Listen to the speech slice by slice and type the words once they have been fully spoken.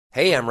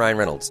Hey, I'm Ryan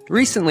Reynolds.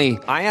 Recently,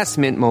 I asked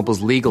Mint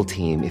Mobile's legal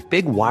team if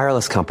big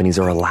wireless companies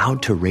are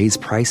allowed to raise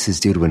prices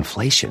due to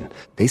inflation.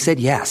 They said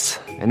yes.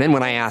 And then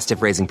when I asked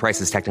if raising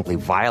prices technically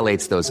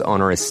violates those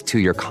onerous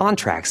two-year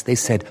contracts, they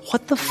said,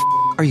 "What the f***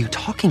 are you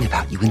talking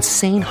about, you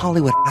insane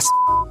Hollywood ass?"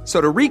 So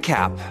to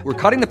recap, we're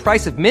cutting the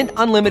price of Mint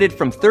Unlimited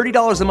from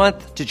 $30 a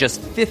month to just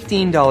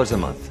 $15 a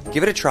month.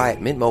 Give it a try at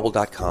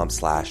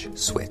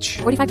mintmobile.com/switch.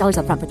 $45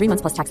 up front for 3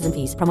 months plus taxes and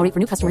fees. Promo rate for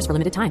new customers for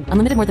limited time.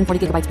 Unlimited more than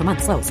 40 gigabytes per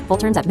month. Slows full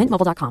terms at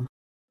mintmobile.com.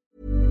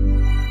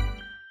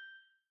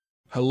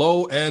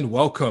 Hello and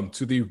welcome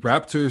to the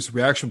Raptors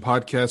Reaction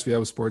Podcast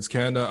via Sports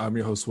Canada. I'm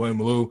your host, William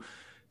Malou.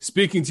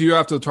 Speaking to you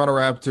after the Toronto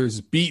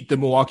Raptors beat the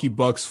Milwaukee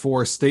Bucks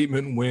for a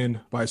statement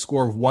win by a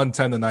score of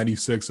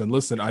 110-96. And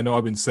listen, I know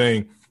I've been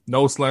saying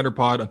no slander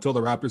pod until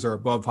the Raptors are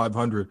above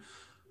 500.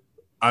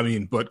 I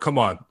mean, but come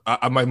on.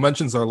 My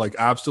mentions are like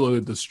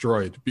absolutely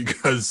destroyed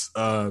because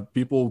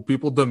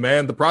people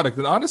demand the product.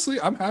 And honestly,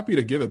 I'm happy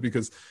to give it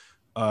because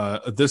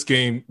this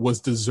game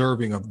was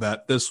deserving of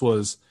that. This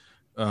was,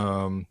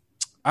 I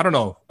don't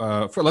know.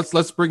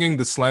 Let's bring in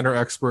the slander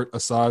expert,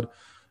 Assad,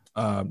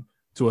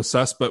 to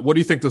assess. But what do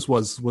you think this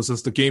was? Was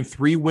this the Game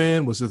 3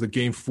 win? Was it the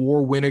Game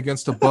 4 win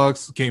against the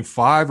Bucks? Game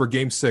 5 or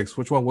Game 6?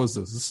 Which one was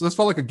this? This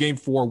felt like a Game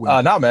 4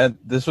 win. No, man.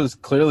 This was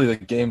clearly the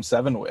Game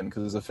 7 win because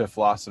it was the fifth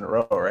loss in a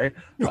row, right?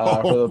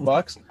 For the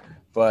Bucks.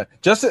 But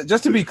just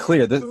to be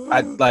clear,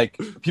 like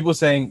people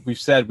saying we've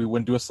said we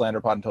wouldn't do a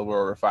slander pod until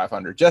we're over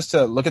 500. Just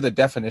to look at the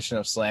definition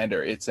of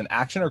slander, it's an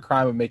action or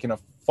crime of making a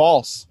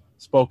false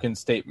spoken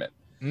statement.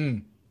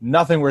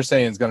 Nothing we're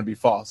saying is going to be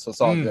false, so it's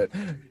all good.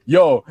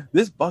 Yo,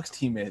 this Bucks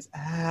team is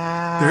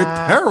ass. They're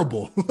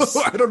terrible.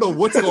 I don't know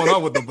what's going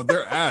on with them, but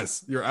they're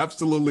ass. You're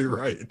absolutely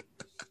right.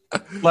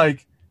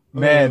 Like,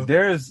 man,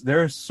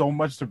 there's so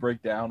much to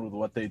break down with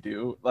what they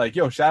do. Like,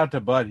 yo, shout out to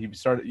Bud. He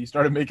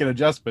started making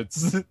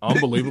adjustments.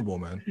 Unbelievable,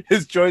 man.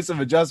 His choice of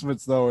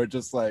adjustments though are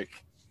just like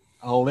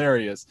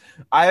hilarious.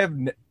 Where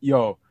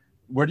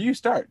do you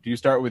start? Do you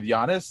start with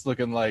Giannis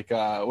looking like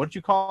what did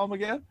you call him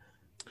again?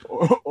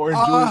 Or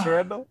Julius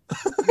Randle?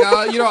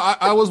 Yeah,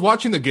 I was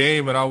watching the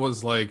game and I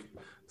was like,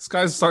 this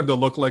guy's starting to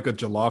look like a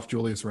Jalof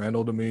Julius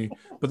Randle to me.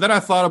 But then I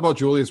thought about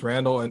Julius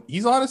Randle and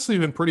he's honestly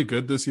been pretty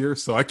good this year,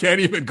 so I can't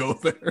even go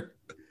there.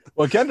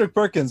 Well, Kendrick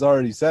Perkins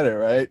already said it,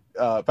 right?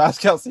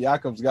 Pascal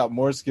Siakam's got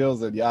more skills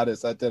than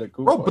Giannis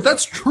Antetokounmpo. Bro, but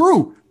that's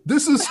true.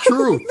 This is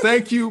true.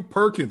 Thank you,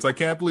 Perkins. I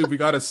can't believe we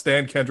got to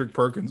stand Kendrick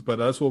Perkins, but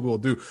that's what we'll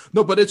do.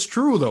 No, but it's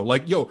true, though.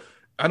 Like, yo,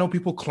 I know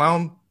people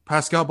clown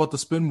Pascal about the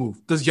spin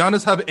move. Does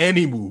Giannis have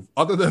any move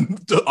other than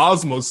the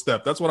Osmo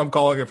step? That's what I'm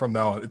calling it from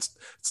now on. It's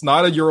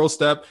not a Euro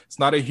step. It's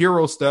not a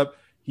hero step.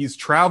 He's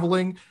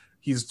traveling.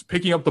 He's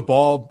picking up the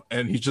ball,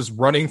 and he's just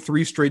running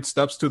 3 straight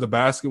steps to the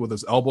basket with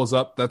his elbows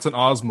up. That's an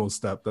Osmo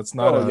step. That's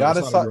not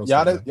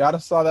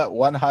Giannis saw that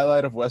one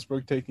highlight of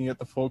Westbrook taking it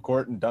the full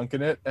court and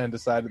dunking it and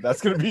decided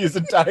that's going to be his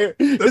entire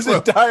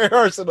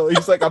arsenal.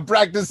 He's like, I'm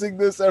practicing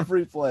this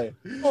every play.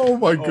 Oh,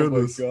 my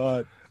goodness. Oh, my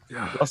God.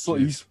 Yeah, Russell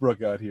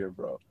Eastbrook out here,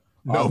 bro.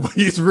 No, but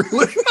he's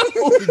really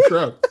holy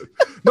crap.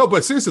 No,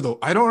 but seriously though,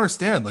 I don't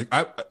understand. Like,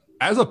 I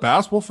as a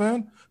basketball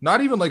fan, not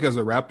even like as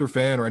a Raptor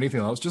fan or anything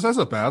else, just as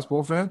a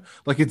basketball fan,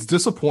 like it's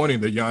disappointing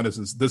that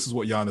this is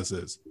what Giannis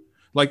is.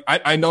 Like,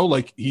 I know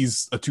like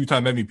he's a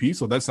 2-time MVP,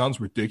 so that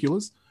sounds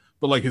ridiculous.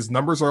 But like his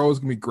numbers are always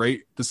gonna be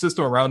great. The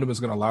system around him is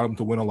gonna allow him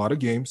to win a lot of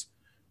games.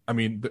 I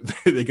mean,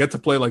 they get to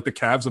play like the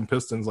Cavs and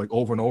Pistons like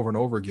over and over and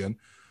over again.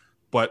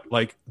 But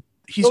like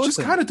he's just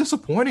kind of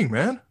disappointing,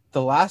 man.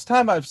 The last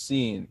time I've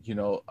seen,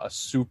 a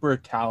super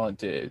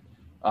talented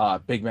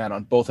big man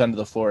on both ends of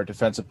the floor,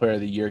 defensive player of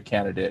the year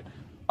candidate,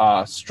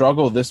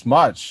 struggle this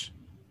much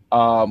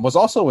was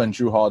also when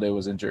Drew Holiday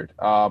was injured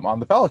on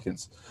the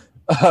Pelicans.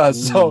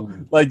 So,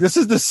 like, this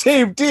is the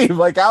same team.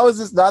 Like, how is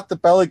this not the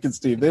Pelicans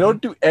team? They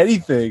don't do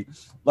anything.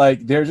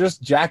 Like, they're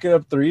just jacking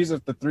up threes.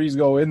 If the threes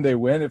go in, they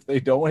win. If they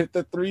don't hit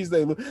the threes,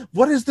 they lose.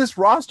 What is this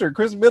roster?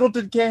 Chris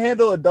Middleton can't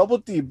handle a double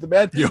team. The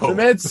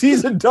man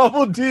sees a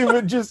double team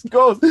and just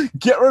goes,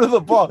 get rid of the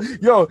ball.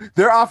 Yo,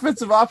 their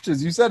offensive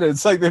options, you said it.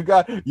 It's like they've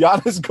got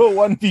Giannis go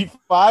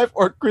 1v5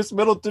 or Chris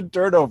Middleton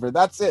turnover.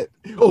 That's it.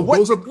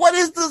 What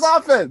is this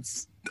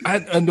offense?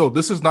 And no,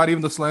 this is not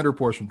even the slander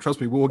portion.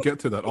 Trust me, we will get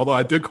to that. Although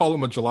I did call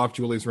him a Jalof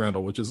Julius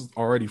Randle, which is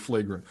already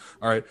flagrant.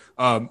 All right.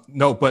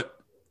 No, but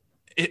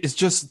it's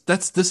just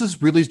this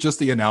is really just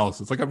the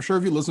analysis. Like, I'm sure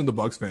if you listen to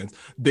Bucks fans,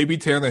 they be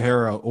tearing their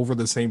hair out over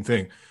the same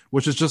thing,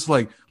 which is just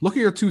like, look at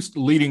your 2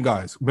 leading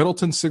guys.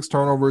 Middleton 6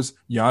 turnovers,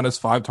 Giannis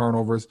 5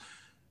 turnovers.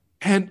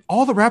 And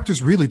all the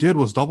Raptors really did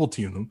was double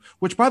team them,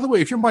 which, by the way,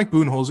 if you're Mike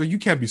Budenholzer, you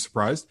can't be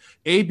surprised.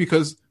 A,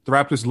 because the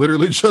Raptors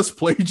literally just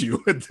played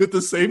you and did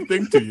the same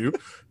thing to you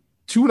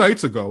 2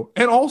 nights ago.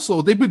 And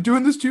also, they've been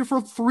doing this to you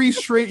for 3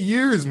 straight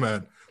years,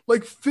 man.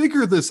 Like,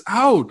 figure this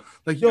out.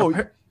 Like,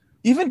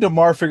 even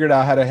DeMar figured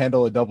out how to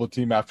handle a double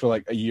team after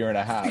like a year and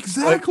a half.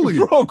 Exactly.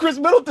 Like, bro, Chris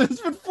Middleton, it's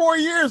been 4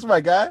 years,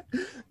 my guy.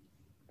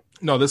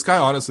 No, this guy,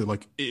 honestly,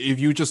 like, if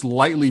you just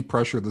lightly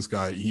pressure this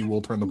guy, he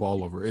will turn the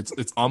ball over. It's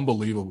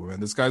unbelievable, man.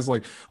 This guy's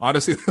like,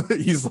 honestly,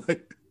 he's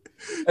like,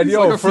 And He's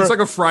like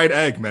a fried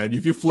egg, man.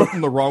 If you flip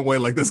him the wrong way,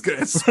 like this guy,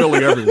 it's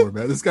spilling everywhere,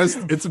 man.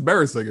 It's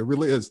embarrassing. It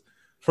really is.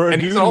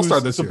 And he's an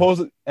all-star this year.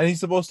 And he's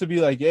supposed to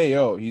be like, hey,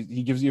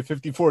 he gives you a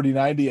 50, 40,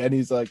 90, and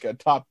he's like a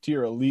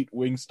top-tier elite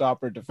wing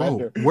stopper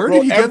defender. Where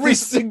did he get every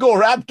single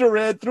Raptor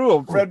ran through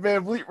him. Fred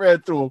VanVleet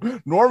ran through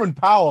him. Norman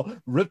Powell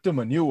ripped him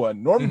a new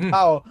one. Norman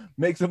Powell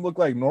makes him look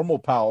like normal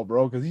Powell,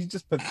 bro, because he's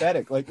just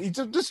pathetic. Like, he's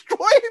just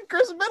destroying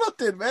Chris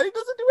Middleton, man. He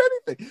doesn't do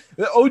anything.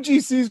 The OG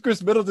sees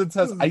Chris Middleton,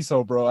 says,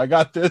 ISO, bro. I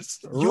got this.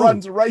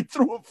 Runs right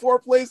through him 4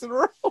 plays in a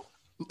row.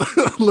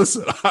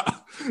 Listen,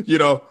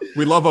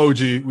 we love OG.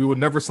 We would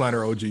never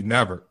slander OG,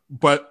 never.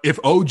 But if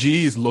OG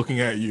is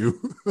looking at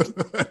you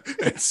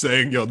and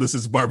saying, yo, this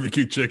is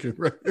barbecue chicken,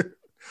 right?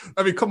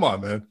 I mean, come on,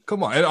 man.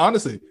 Come on. And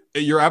honestly,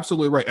 you're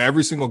absolutely right.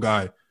 Every single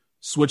guy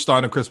switched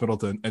on to Chris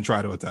Middleton and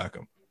tried to attack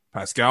him.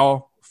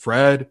 Pascal,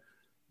 Fred,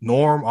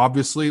 Norm,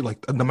 obviously.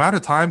 Like, the amount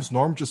of times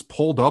Norm just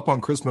pulled up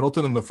on Chris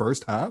Middleton in the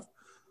first half.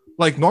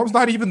 Like, Norm's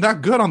not even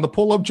that good on the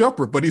pull-up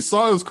jumper, but he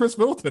saw it was Chris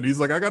Middleton. He's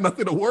like, I got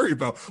nothing to worry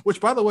about.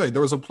 Which, by the way,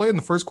 there was a play in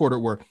the first quarter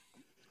where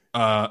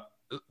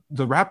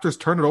the Raptors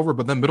turned it over,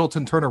 but then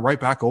Middleton turned it right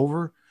back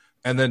over.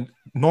 And then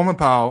Norman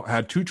Powell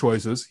had two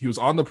choices. He was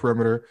on the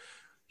perimeter.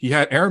 He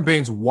had Aaron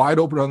Baines wide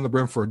open on the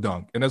brim for a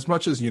dunk. And as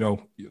much as, you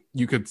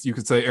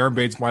could say Aaron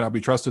Baines might not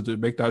be trusted to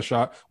make that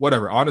shot,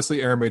 whatever.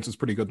 Honestly, Aaron Baines was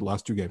pretty good the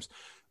last two games.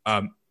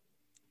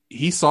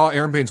 He saw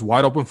Aaron Baines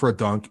wide open for a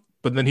dunk.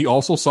 But then he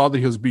also saw that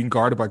he was being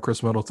guarded by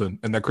Chris Middleton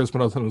and that Chris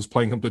Middleton was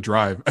playing him to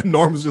drive. And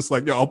Norm was just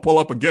like, I'll pull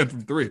up again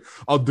from three.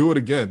 I'll do it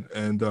again.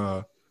 And,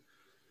 bro.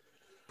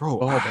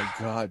 Oh, my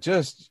God.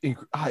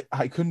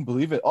 I couldn't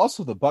believe it.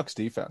 Also, the Bucks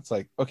defense.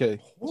 Like, okay,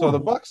 so the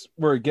Bucks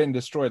were getting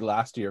destroyed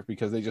last year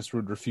because they just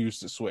would refuse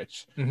to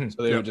switch.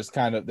 So they would just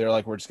they're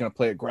like, we're just going to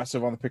play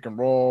aggressive on the pick and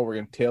roll. We're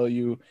going to tail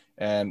you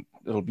and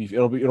it'll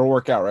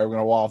work out, right? We're going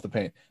to wall off the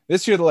paint.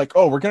 This year, they're like,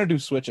 we're going to do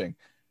switching.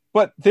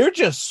 But they're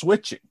just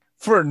switching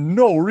for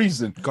no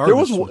reason. There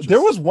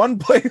was one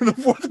play in the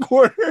fourth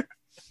quarter.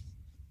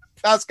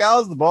 Pascal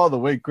has the ball in the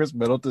wing. Chris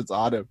Middleton's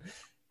on him.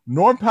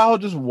 Norm Powell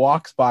just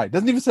walks by.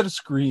 Doesn't even set a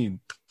screen.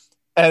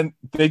 And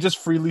they just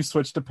freely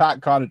switch to Pat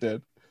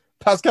Connaughton.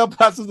 Pascal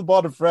passes the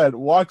ball to Fred.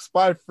 Walks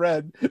by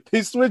Fred.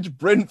 They switch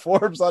Bryn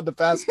Forbes onto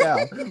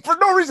Pascal. For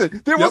no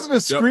reason. There wasn't a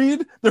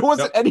screen. There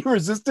wasn't any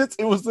resistance.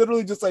 It was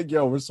literally just like,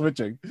 we're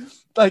switching.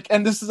 Like,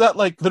 and this is at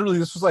literally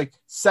this was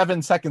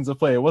 7 seconds of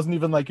play. It wasn't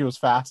even like it was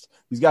fast.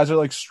 These guys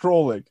are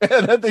strolling.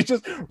 And then they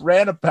just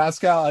ran a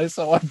Pascal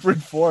ISO on Bryn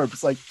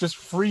Forbes. Like, just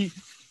free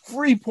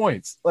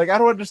points. Like, I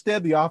don't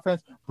understand the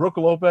offense. Brook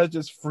Lopez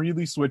just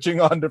freely switching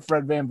onto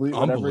Fred VanVleet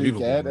whenever he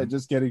can and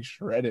just getting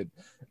shredded.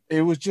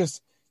 It was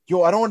just,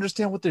 I don't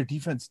understand what their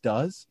defense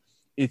does.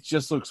 It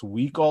just looks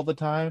weak all the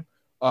time.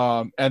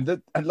 What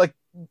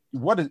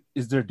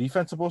is their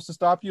defense supposed to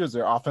stop you? Is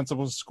their offense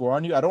supposed to score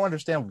on you? I don't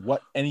understand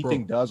what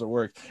anything does or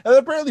works. And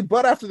apparently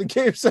Bud after the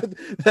game said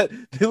that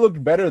they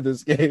looked better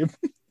this game.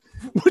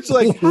 Which,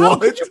 how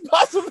could you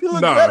possibly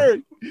look better?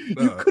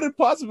 You couldn't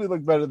possibly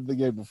look better than the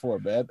game before,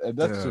 man. And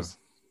that's just,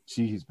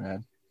 jeez,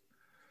 man.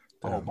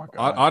 Oh, my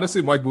God.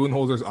 Honestly, Mike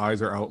Budenholzer's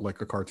eyes are out like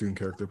a cartoon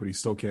character, but he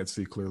still can't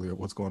see clearly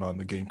what's going on in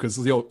the game. Because,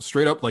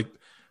 straight up,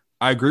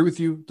 I agree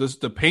with you.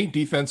 The paint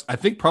defense, I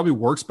think, probably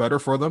works better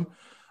for them.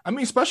 I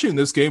mean, especially in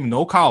this game,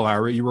 no Kyle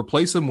Lowry. You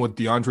replace him with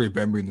DeAndre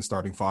Bembry in the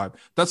starting five.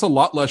 That's a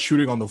lot less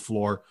shooting on the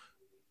floor.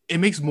 It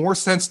makes more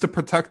sense to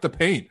protect the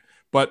paint.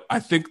 But I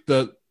think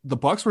the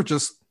Bucks were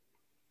just,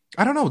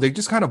 I don't know, they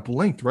just kind of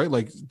blinked, right?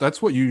 Like,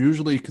 that's what you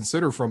usually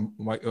consider from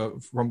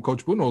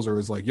Coach Budenholzer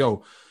is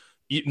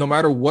no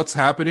matter what's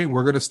happening,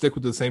 we're going to stick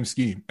with the same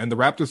scheme. And the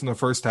Raptors in the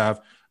first half,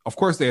 of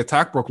course, they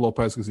attack Brook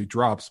Lopez because he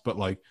drops, but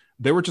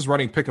they were just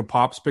running pick and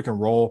pops, pick and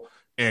roll,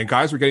 and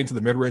guys were getting to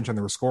the mid-range and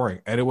they were scoring.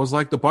 And it was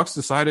the Bucks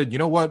decided, you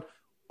know what?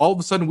 All of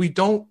a sudden,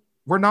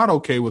 we're not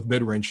okay with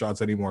mid-range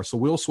shots anymore, so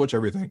we'll switch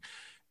everything.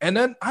 And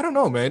then, I don't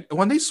know, man,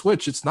 when they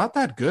switch, it's not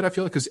that good. I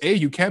feel like, because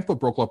you can't put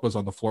Brook Lopez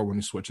on the floor when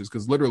he switches,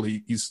 because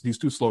literally he's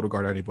too slow to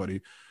guard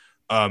anybody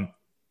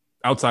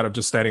outside of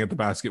just standing at the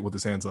basket with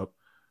his hands up.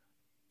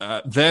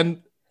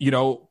 Then,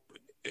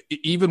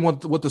 even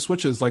with the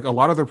switches, a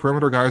lot of their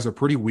perimeter guys are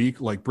pretty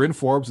weak. Like, Bryn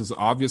Forbes is an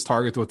obvious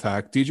target to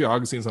attack. DJ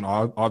Augustine's an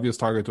obvious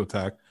target to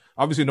attack.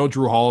 Obviously, no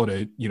Drew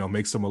Holiday,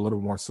 makes them a little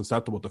more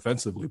susceptible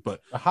defensively.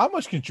 But how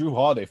much can Drew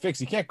Holiday fix?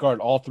 He can't guard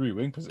all three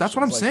wing positions. That's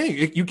what I'm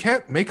saying. You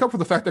can't make up for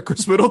the fact that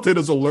Chris Middleton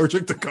is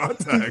allergic to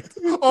contact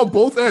on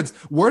both ends.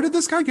 Where did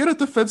this guy get a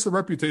defensive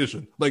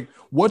reputation?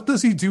 What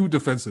does he do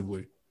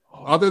defensively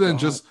other than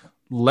just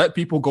let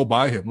people go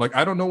by him?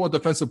 I don't know what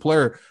defensive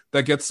player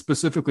that gets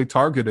specifically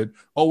targeted.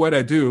 Oh, what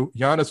I do,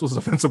 Giannis was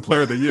defensive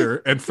player of the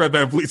year, and Fred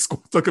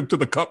VanVleet took him to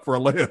the cup for a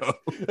layup.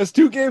 That's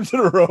 2 games in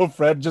a row,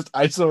 Fred just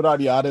ISO'd on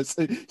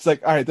Giannis. He's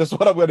like, all right, this is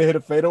what I'm going to hit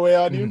a fadeaway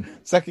on you.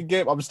 Second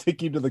game, I'm just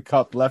taking you to the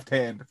cup, left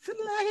hand.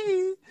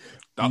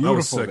 That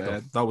was sick,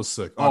 man. That was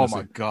sick. Honestly.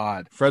 Oh, my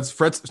God.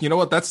 Fred's, you know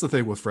what? That's the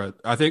thing with Fred.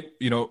 I think,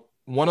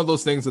 one of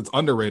those things that's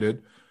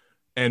underrated,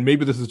 and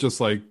maybe this is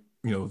just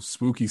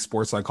spooky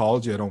sports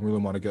psychology. I don't really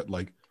want to get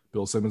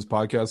Bill Simmons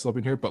podcast up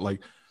in here, but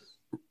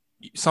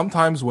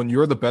sometimes when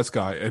you're the best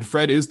guy, and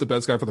Fred is the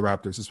best guy for the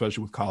Raptors,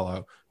 especially with Kyle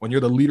out, when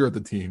you're the leader of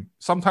the team,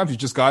 sometimes you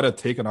just got to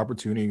take an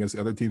opportunity against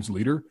the other team's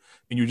leader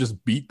and you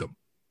just beat them.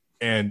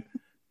 And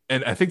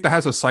I think that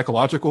has a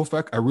psychological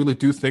effect. I really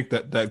do think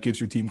that gives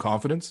your team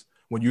confidence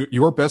when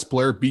your best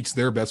player beats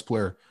their best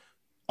player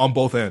on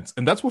both ends.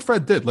 And that's what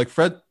Fred did. Like,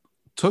 Fred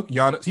took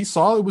Giannis. He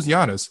saw it was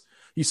Giannis.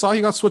 He saw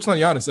he got switched on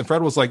Giannis, and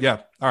Fred was like,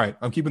 yeah, all right,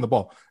 I'm keeping the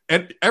ball.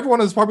 And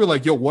everyone is probably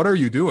like, yo, what are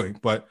you doing?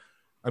 But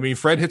I mean,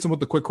 Fred hits him with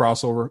the quick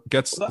crossover,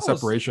 gets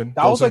separation.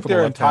 That was like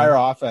their entire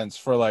offense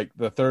for like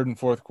the third and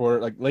fourth quarter,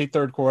 like late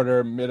third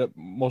quarter,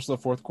 most of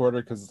the fourth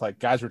quarter, because it's like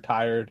guys were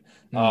tired.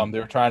 They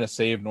were trying to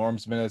save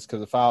Norm's minutes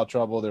because of foul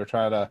trouble. They were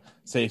trying to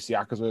save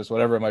Siakam's minutes,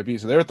 whatever it might be.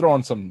 So they were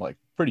throwing some like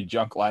pretty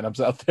junk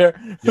lineups out there,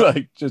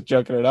 like just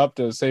junking it up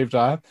to save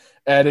time.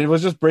 And it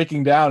was just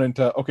breaking down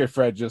into, okay,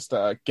 Fred, just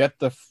get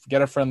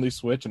a friendly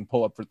switch and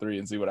pull up for three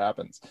and see what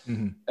happens.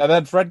 And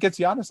then Fred gets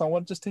Giannis on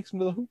one, just takes him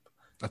to the hoop.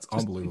 That's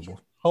unbelievable.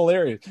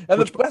 Hilarious.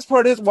 And the best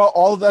part is, while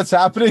all of that's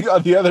happening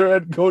on the other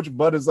end, Coach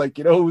Bud is like,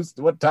 you know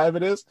what time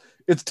it is?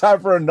 It's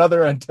time for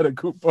another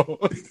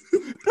Antetokounmpo.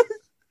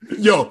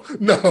 Yo,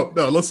 no,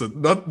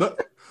 listen.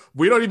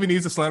 We don't even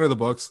need to slander the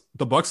Bucks.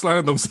 The Bucks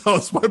slander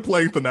themselves by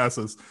playing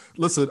Thanasis.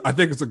 Listen, I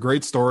think it's a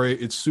great story.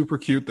 It's super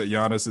cute that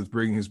Giannis is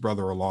bringing his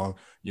brother along.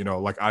 You know,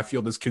 like, I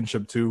feel this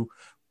kinship too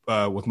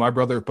with my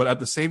brother. But at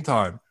the same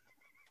time,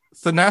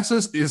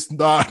 Thanasis is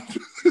not...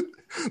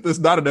 This is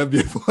not an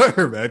NBA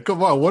player, man.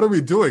 Come on, what are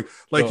we doing?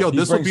 Like, yo,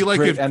 this would be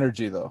like if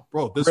energy, though,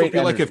 bro. This would be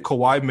like if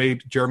Kawhi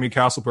made Jeremy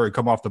Castleberry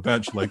come off the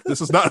bench. Like,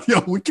 this is not.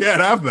 Yo, we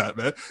can't have that,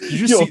 man.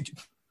 You just see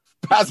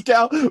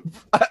Pascal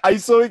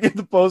isoing in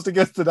the post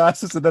against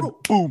Thanasis, and then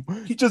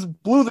boom, he just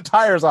blew the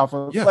tires off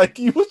of him. Yeah. Like,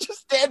 he was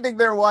just standing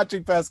there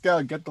watching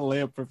Pascal get the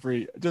layup for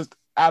free. Just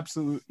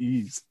absolute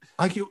ease.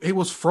 Like, it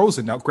was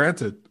frozen. Now,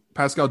 granted,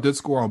 Pascal did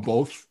score on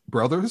both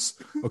brothers.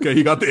 Okay,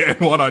 he got the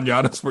N1 on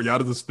Giannis for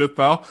Giannis' fifth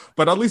foul,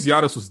 but at least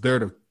Giannis was there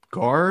to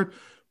guard.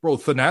 Bro,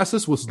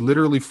 Thanasis was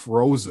literally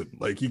frozen.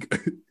 Like,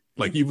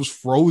 he was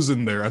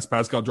frozen there as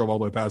Pascal drove all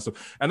the way past him.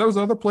 And there was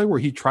another play where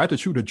he tried to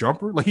shoot a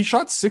jumper. Like, he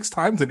shot 6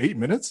 times in 8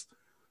 minutes.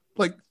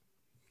 Like,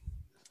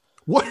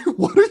 what are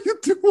you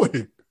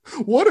doing?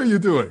 What are you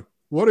doing?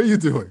 What are you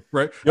doing?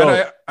 Right? Yo.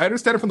 And I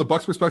understand it from the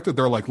Bucks' perspective.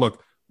 They're like,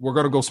 look, we're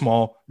going to go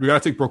small. We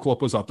got to take Brook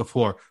Lopez off the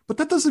floor. But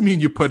that doesn't mean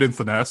you put in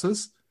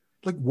Thanasis.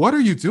 Like, what are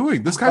you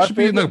doing? This guy should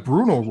be in the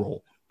Bruno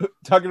role.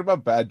 Talking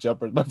about bad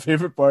jumpers, my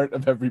favorite part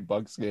of every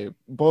Bucks game,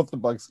 both the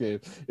Bucks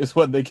games, is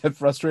when they get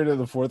frustrated in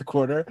the fourth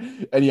quarter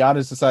and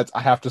Giannis decides, I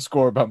have to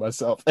score by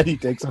myself. And he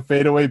takes a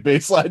fadeaway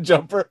baseline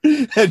jumper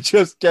and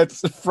just gets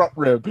the front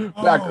rib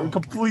back and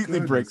completely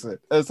breaks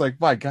it. And it's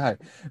like, my guy.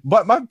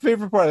 But my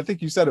favorite part, I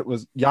think you said it,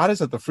 was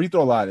Giannis at the free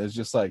throw line is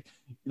just like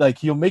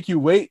he'll make you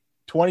wait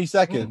 20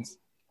 seconds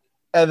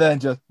and then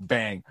just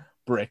bang,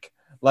 brick.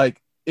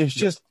 Like, it's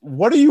just,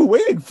 what are you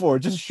waiting for?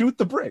 Just shoot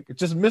the brick.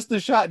 Just miss the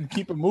shot and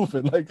keep it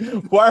moving. Like,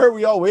 why are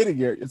we all waiting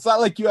here? It's not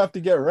like you have to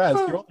get rest.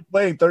 You're only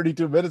playing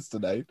 32 minutes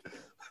tonight.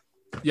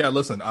 Yeah,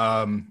 listen,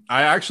 I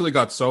actually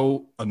got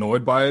so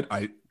annoyed by it.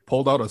 I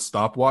pulled out a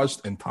stopwatch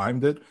and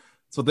timed it.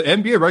 So the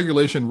NBA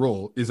regulation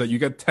rule is that you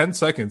get 10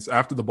 seconds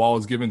after the ball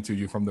is given to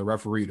you from the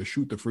referee to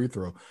shoot the free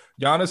throw.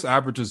 Giannis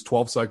averages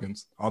 12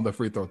 seconds on the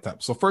free throw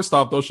attempt. So first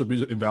off, those should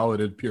be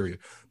invalidated, period.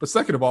 But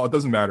second of all, it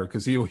doesn't matter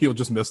because he'll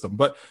just miss them.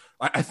 But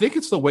I think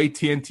it's the way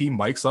TNT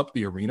mics up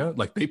the arena.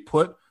 Like, they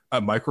put a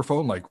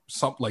microphone like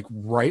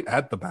right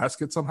at the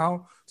basket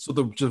somehow. So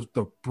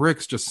the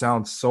bricks just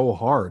sound so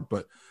hard.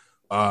 But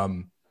I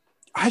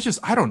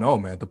don't know,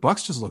 man. The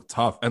Bucks just look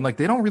tough. And like,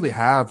 they don't really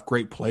have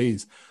great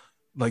plays.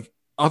 Like,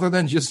 other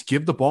than just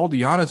give the ball to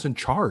Giannis and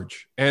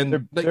charge.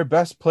 And their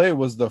best play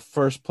was the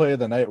first play of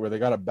the night where they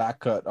got a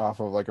back cut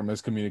off of like a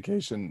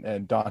miscommunication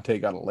and Dante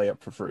got a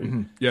layup for free.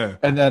 Mm-hmm. Yeah.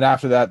 And then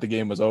after that, the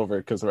game was over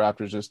because the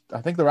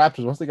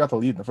Raptors, once they got the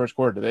lead in the first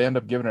quarter, did they end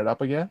up giving it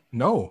up again?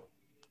 No.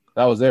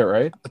 That was it,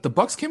 right? The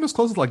Bucks came as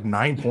close as like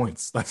 9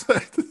 points. That's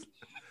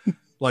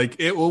like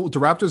the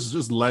Raptors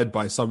just led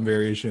by some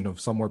variation of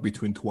somewhere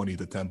between 20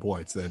 to 10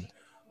 points. And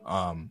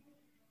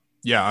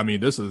yeah, I mean,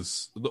 this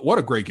is what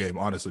a great game,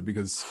 honestly,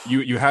 because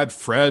you had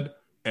Fred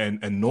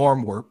and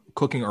Norm were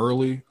cooking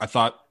early. I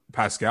thought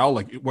Pascal,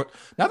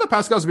 now that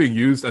Pascal's being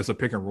used as a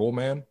pick and roll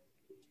man,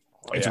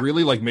 it's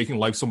really like making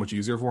life so much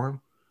easier for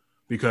him,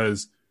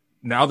 because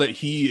now that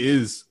he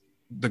is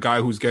the guy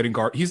who's getting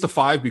guard, he's the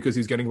 5 because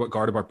he's getting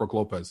guarded by Brook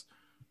Lopez.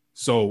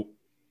 So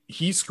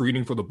he's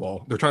screening for the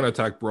ball. They're trying to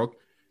attack Brook.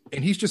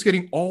 And he's just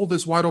getting all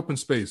this wide open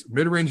space.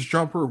 Mid-range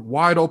jumper,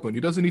 wide open. He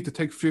doesn't need to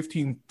take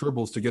 15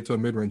 dribbles to get to a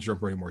mid-range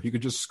jumper anymore. He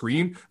could just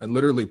screen and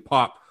literally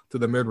pop to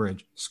the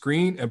mid-range.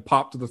 Screen and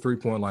pop to the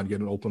three-point line,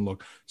 get an open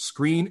look.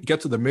 Screen,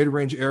 get to the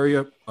mid-range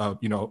area,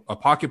 a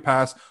pocket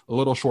pass, a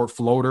little short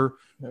floater,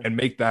 and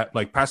make that.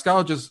 Like,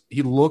 Pascal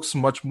he looks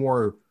much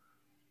more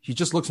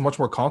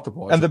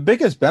comfortable. And the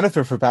biggest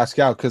benefit for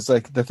Pascal, because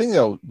like the thing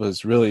that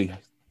was really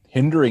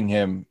hindering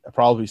him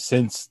probably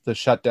since the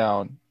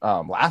shutdown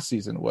last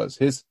season was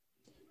his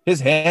his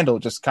handle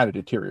just kind of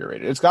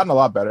deteriorated. It's gotten a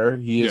lot better.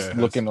 He is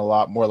looking a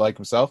lot more like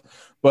himself,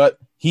 but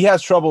he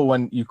has trouble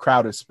when you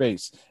crowd his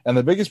space. And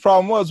the biggest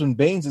problem was when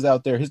Baines is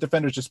out there, his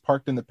defender's just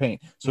parked in the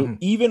paint. So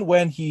even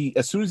when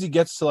as soon as he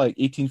gets to like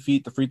 18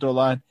 feet, the free throw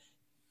line,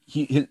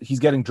 he's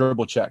getting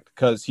dribble checked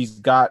because he's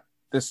got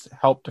this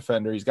help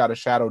defender. He's got a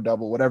shadow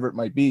double, whatever it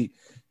might be.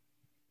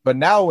 But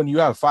now when you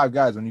have 5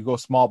 guys, when you go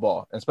small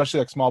ball,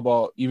 especially like small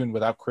ball, even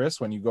without Chris,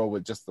 when you go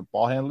with just the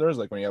ball handlers,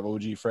 like when you have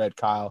OG, Fred,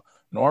 Kyle,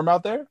 Norm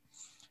out there,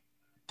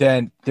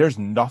 then there's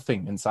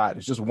nothing inside.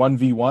 It's just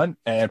 1v1,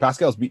 and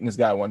Pascal's beating this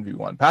guy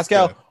 1v1.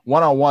 Pascal,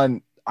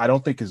 one-on-one, I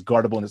don't think is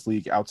guardable in this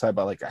league outside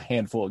by like a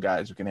handful of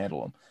guys who can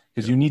handle him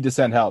because you need to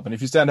send help. And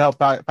if you send help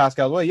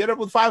Pascal's way, you end up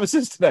with 5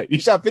 assists tonight. He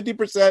shot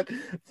 50%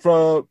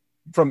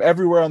 from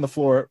everywhere on the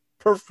floor,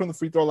 perfect from the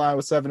free throw line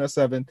with 7 of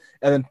 7,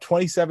 and then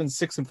 27,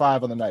 6 and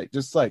 5 on the night.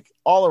 Just like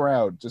all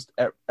around, just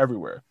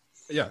everywhere.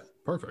 Yeah,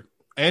 perfect.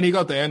 And he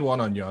got the and one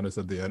on Giannis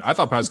at the end. I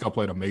thought Pascal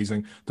played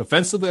amazing.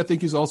 Defensively, I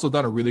think he's also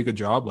done a really good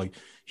job. Like,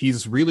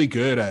 he's really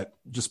good at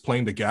just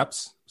playing the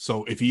gaps.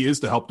 So if he is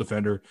the help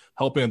defender,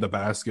 helping in the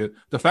basket,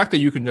 the fact that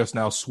you can just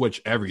now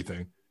switch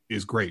everything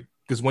is great.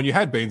 Because when you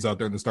had Baines out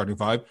there in the starting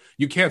 5,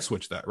 you can't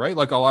switch that, right?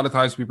 Like, a lot of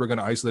times people are going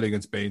to isolate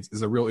against Baines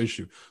is a real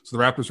issue. So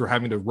the Raptors were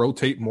having to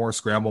rotate more,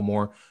 scramble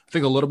more. I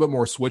think a little bit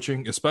more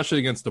switching, especially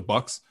against the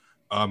Bucks,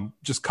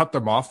 just cut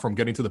them off from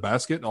getting to the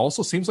basket. It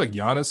also seems like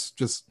Giannis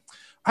just –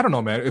 I don't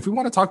know, man. If we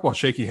want to talk about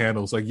shaky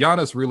handles, like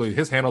Giannis really,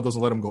 his handle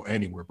doesn't let him go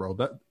anywhere, bro.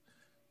 Bro,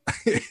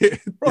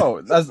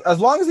 as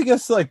long as he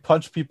gets to like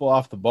punch people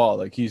off the ball,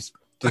 like his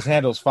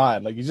handle's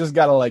fine. Like, you just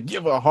gotta like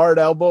give a hard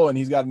elbow, and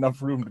he's got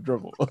enough room to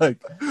dribble.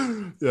 Like,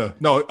 yeah,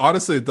 no.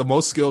 Honestly, the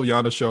most skill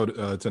Giannis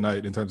showed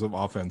tonight in terms of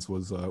offense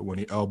was when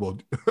he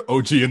elbowed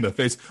OG in the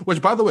face.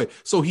 Which, by the way,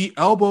 so he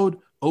elbowed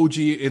OG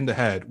in the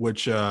head,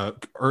 which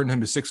earned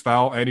him his 6th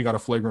foul, and he got a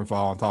flagrant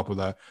foul on top of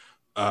that.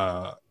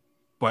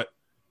 But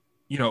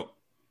you know,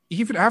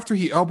 even after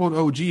he elbowed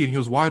OG and he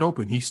was wide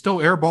open, he still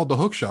airballed the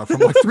hook shot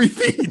from like 3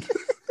 feet.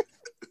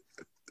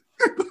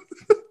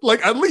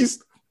 Like, at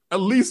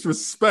least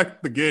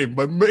respect the game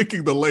by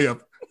making the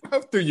layup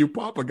after you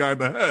pop a guy in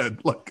the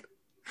head. Like,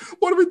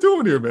 what are we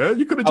doing here, man?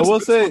 You could have just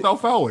missed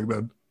without fouling,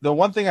 then. The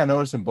one thing I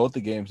noticed in both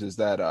the games is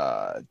that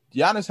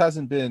Giannis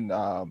hasn't been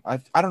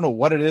I don't know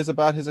what it is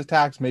about his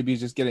attacks. Maybe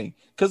he's just getting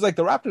 – because, like,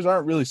 the Raptors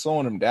aren't really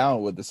slowing him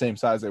down with the same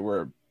size they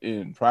were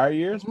in prior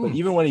years. But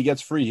even when he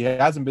gets free, he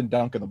hasn't been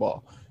dunking the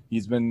ball.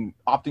 He's been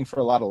opting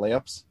for a lot of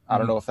layups. I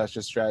don't know if that's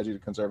just strategy to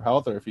conserve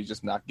health or if he's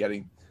just not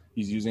getting –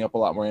 he's using up a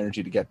lot more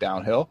energy to get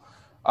downhill.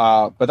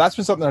 But that's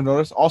been something I've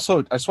noticed. Also,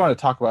 I just wanted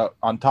to talk about,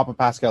 on top of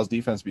Pascal's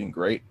defense being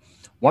great,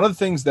 one of the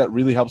things that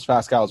really helps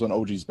Pascal is when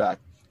OG's back.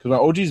 Because when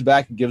OG's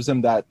back, it gives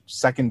him that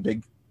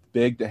second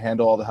big to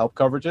handle all the help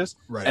coverages.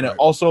 Right, and it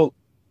also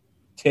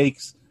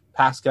takes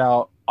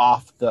Pascal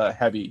off the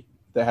heavy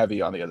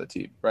on the other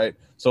team, right?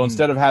 So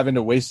instead of having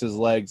to waste his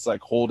legs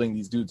like holding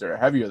these dudes that are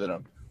heavier than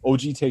him,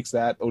 OG takes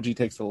that. OG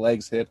takes the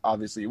legs hit.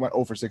 Obviously, he went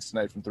 0 for 6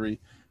 tonight from 3.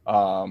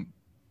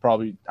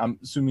 Probably, I'm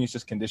assuming it's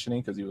just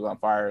conditioning because he was on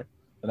fire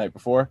the night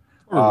before.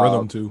 Or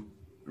rhythm too.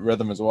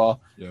 Rhythm as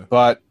well. Yeah.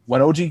 But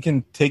when OG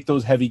can take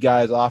those heavy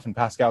guys off and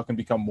Pascal can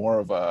become more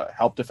of a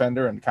help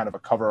defender and kind of a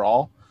cover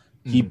all,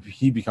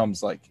 he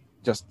becomes like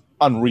just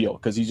unreal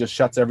because he just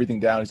shuts everything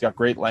down. He's got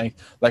great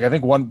length. Like, I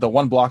think the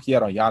one block he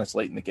had on Giannis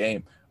late in the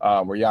game,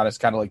 where Giannis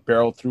kind of like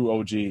barreled through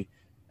OG and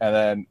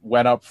then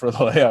went up for the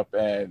layup,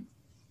 and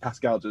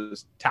Pascal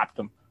just tapped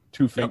him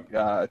 2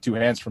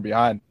 hands from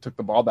behind, took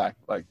the ball back.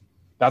 Like,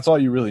 that's all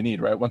you really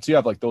need, right? Once you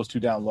have like those 2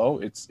 down low,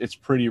 it's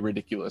pretty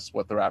ridiculous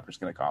what the Raptors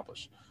can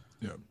accomplish.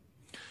 Yeah.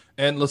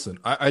 And listen,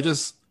 I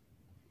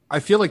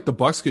feel like the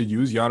Bucks could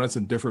use Giannis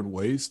in different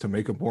ways to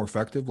make him more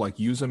effective, like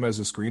use him as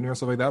a screener or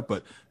stuff like that,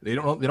 but they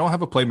don't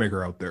have a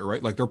playmaker out there,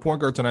 right? Like, their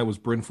point guard tonight was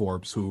Bryn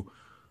Forbes, who,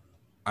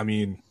 I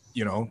mean,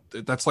 you know,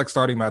 that's like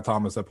starting Matt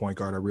Thomas at point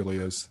guard. It really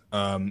is.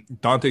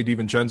 Dante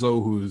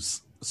DiVincenzo,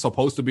 who's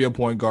supposed to be a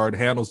point guard,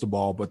 handles the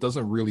ball, but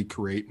doesn't really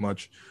create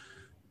much.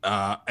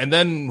 And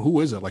then who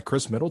is it? Like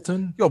Chris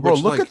Middleton? Yo, bro,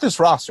 look at this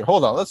roster.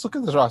 Hold on, let's look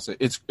at this roster.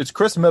 It's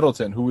Chris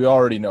Middleton, who we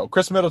already know.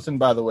 Chris Middleton,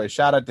 by the way,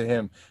 shout out to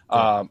him.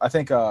 I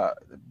think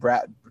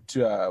Brad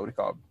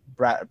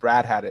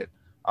had it.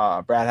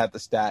 Brad had the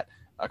stat.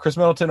 Chris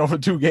Middleton over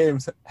 2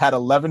 games had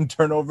 11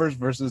 turnovers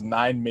versus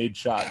 9 made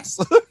shots.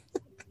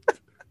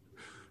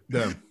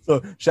 Damn.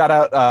 So shout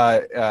out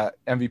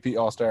MVP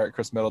All-Star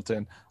Chris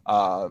Middleton.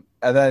 And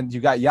then you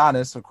got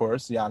Giannis, of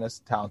course.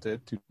 Giannis, talented,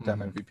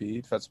 2-time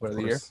MVP, Defensive Player of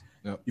the Year.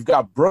 Yep. You've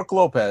got Brook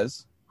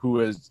Lopez,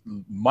 who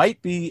might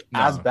be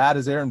as bad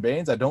as Aaron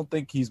Baines. I don't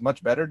think he's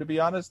much better, to be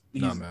honest.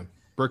 Man.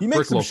 He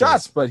makes some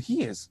shots, but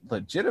he is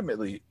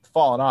legitimately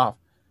fallen off.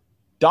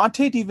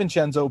 Dante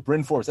DiVincenzo,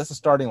 Bryn Forbes. That's the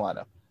starting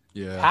lineup.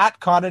 Yeah. Pat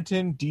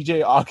Connaughton,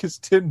 DJ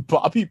Augustin,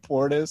 Bobby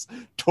Portis,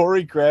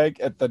 Torrey Craig,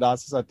 and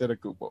Thanasis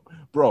Antetokounmpo.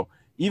 Bro,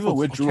 even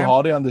with Drew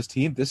Holiday on this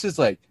team, this is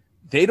like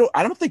I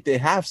don't think they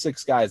have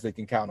 6 guys they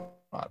can count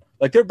on.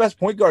 Like, their best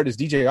point guard is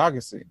DJ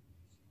Augustin.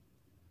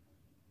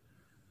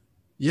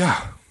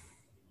 Yeah.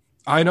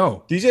 I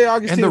know. DJ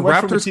Augustine and the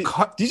went Raptors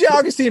cut. DJ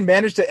Augustine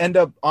managed to end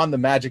up on the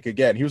Magic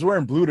again. He was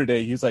wearing blue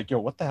today. He's like, yo,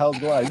 what the hell is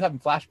going on? He's having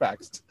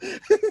flashbacks.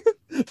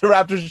 The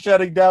Raptors are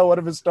shutting down one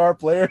of his star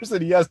players,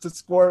 and he has to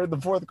score in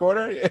the fourth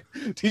quarter.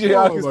 DJ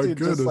Augustine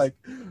just like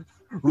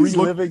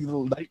reliving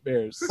the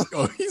nightmares.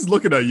 Oh, he's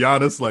looking at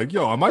Giannis like,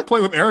 yo, am I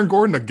playing with Aaron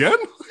Gordon again?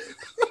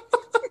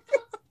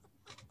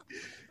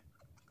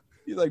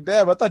 He's like,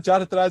 damn, I thought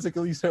Jonathan Isaac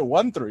at least hit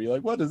 1-3.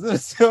 Like, what is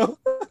this?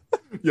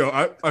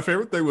 Yo, my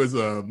favorite thing was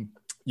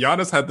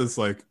Giannis had this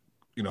like,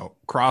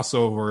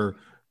 crossover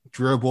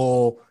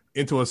dribble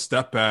into a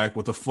step back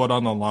with a foot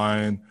on the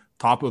line,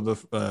 top of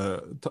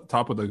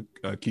the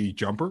key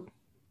jumper.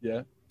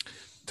 Yeah.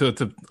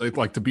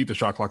 To beat the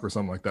shot clock or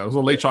something like that. It was a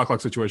late shot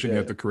clock situation you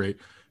had to create.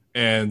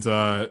 And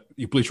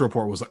Bleacher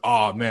Report was like,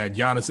 oh man,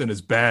 Giannis in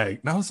his bag.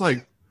 And I was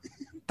like,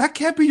 that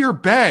can't be your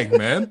bag,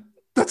 man.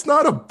 That's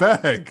not a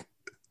bag.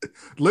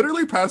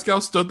 Literally,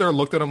 Pascal stood there and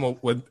looked at him and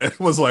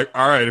was like,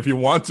 all right, if you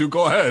want to,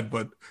 go ahead.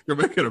 But you're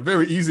making it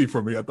very easy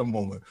for me at the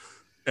moment.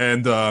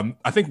 And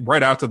I think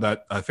right after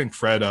that, I think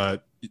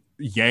Fred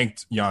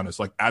yanked Giannis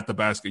like at the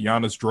basket.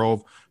 Giannis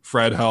drove,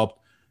 Fred helped.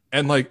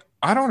 And like,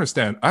 I don't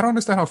understand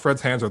how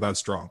Fred's hands are that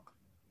strong.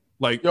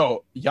 Like,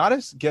 yo,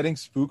 Giannis getting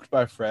spooked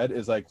by Fred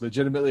is like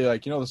legitimately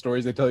like, the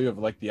stories they tell you of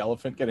like the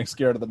elephant getting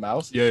scared of the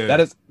mouse. Yeah. That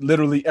is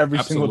literally every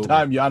single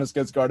time Giannis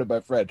gets guarded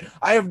by Fred.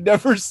 I have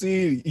never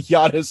seen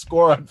Giannis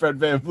score on Fred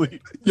VanVleet.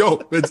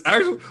 Yo, it's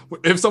actually,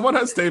 if someone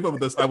has tape of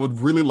this, I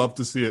would really love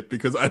to see it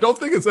because I don't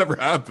think it's ever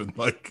happened.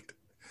 Like,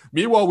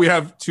 meanwhile, we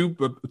have two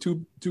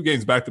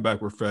games back to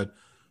back where Fred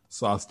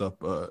sauced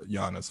up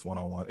Giannis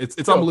one-on-one. It's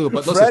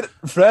unbelievable. But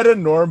Fred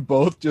and Norm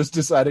both just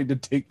deciding to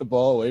take the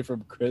ball away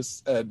from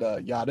Chris and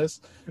Giannis,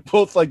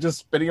 both like just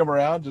spinning him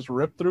around, just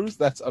rip throughs.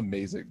 That's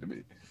amazing to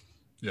me.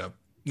 Yeah,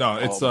 no,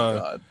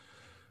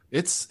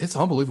 it's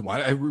unbelievable.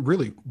 I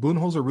really,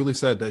 Budenholzer really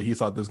said that he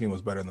thought this game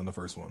was better than the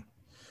first one.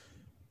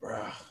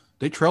 Bruh.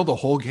 They trailed the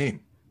whole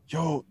game.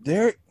 Yo,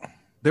 they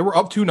were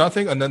up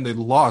 2-0, and then they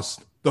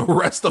lost the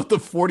rest of the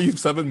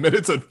 47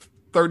 minutes and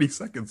 30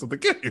 seconds of the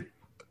game.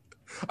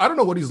 I don't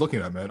know what he's looking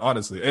at, man.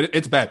 Honestly,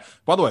 it's bad.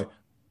 By the way,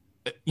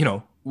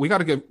 we got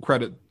to give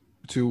credit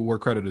to where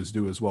credit is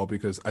due as well,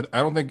 because I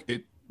don't think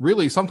it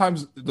really,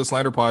 sometimes the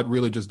slander pod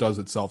really just does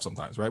itself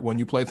sometimes, right? When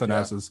you play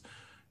Thanasis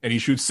and he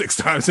shoots 6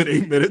 times in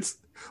 8 minutes,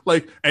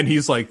 like, and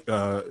he's like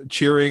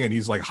cheering and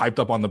he's like hyped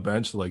up on the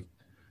bench, like,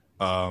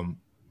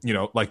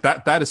 like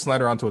that is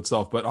slander onto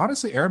itself. But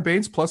honestly, Aaron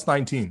Baines plus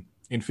 19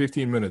 in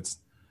 15 minutes,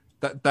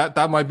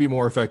 that might be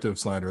more effective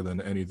slander than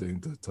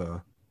anything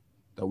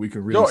that we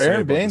can really say.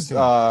 Aaron Baines,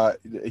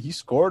 he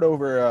scored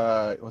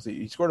over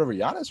he scored over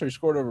Giannis, or he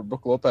scored over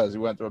Brook Lopez? He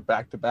went through a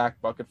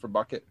back-to-back bucket for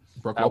bucket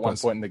at one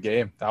point in the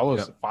game. That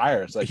was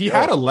fire. It's like, he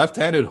had a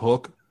left-handed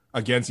hook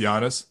against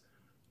Giannis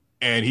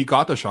and he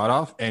got the shot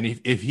off, and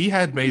if he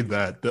had made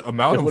that, the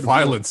amount of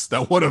violence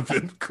that would have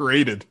been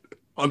created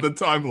on the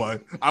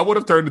timeline, I would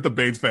have turned it to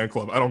Baines fan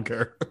club. I don't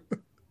care.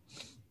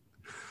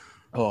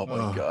 Oh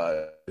my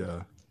god.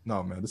 Yeah.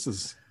 No, man,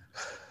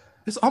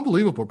 it's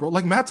unbelievable, bro.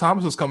 Like, Matt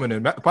Thomas was coming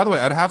in. By the way,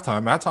 at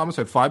halftime, Matt Thomas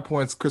had 5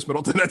 points, Chris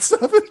Middleton had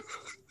 7.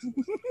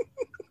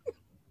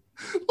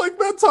 Like,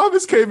 Matt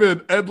Thomas came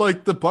in, and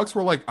like the Bucks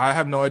were like, I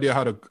have no idea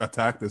how to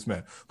attack this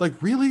man.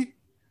 Like, really?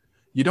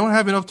 You don't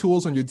have enough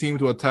tools on your team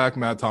to attack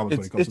Matt Thomas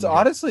when he comes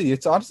in.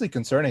 It's honestly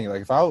concerning.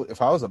 Like, if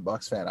I was a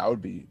Bucks fan, I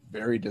would be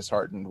very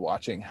disheartened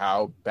watching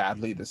how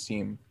badly this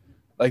team,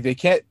 like, they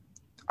can't.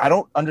 I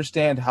don't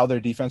understand how their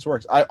defense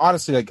works. I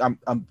honestly, like,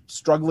 I'm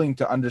struggling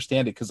to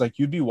understand it, because like,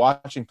 you'd be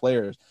watching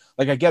players,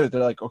 like, I get it.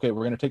 They're like, okay,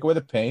 we're going to take away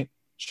the paint.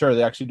 Sure,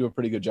 they actually do a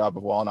pretty good job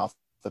of walling off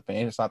the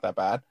paint. It's not that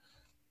bad.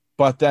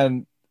 But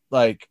then,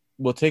 like,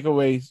 we'll take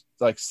away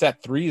like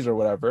set threes or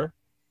whatever,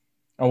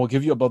 and we'll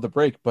give you above the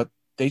break. But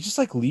they just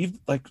like leave,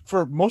 like,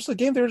 for most of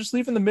the game, they were just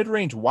leaving the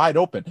mid-range wide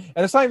open.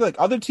 And it's not even like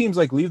other teams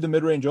like leave the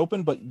mid-range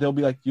open, but they'll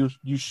be like, you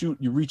shoot,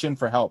 you reach in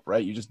for help,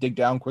 right? You just dig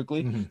down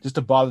quickly just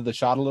to bother the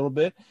shot a little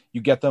bit. You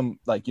get them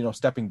like,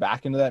 stepping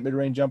back into that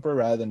mid-range jumper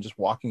rather than just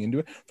walking into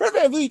it. Fred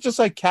VanVleet just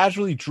like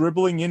casually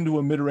dribbling into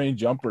a mid-range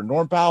jumper.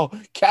 Norm Powell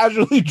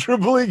casually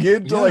dribbling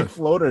into like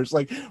floaters.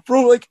 Like,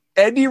 bro, like,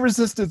 any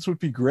resistance would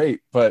be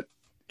great, but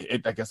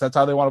I guess that's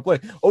how they want to play.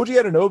 OG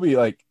Anunoby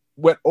like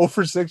went 0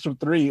 for 6 from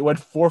 3, went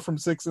 4 from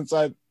 6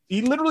 inside.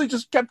 He literally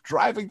just kept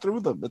driving through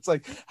them. It's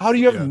like, how do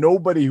you have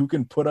nobody who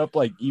can put up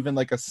like even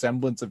like a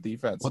semblance of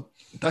defense? Well,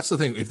 that's the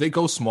thing. If they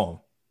go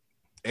small,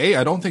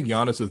 I don't think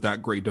Giannis is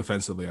that great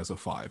defensively as a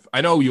 5.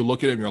 I know you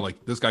look at him, you're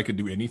like, this guy could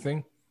do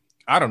anything.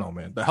 I don't know,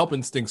 man. The help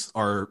instincts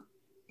are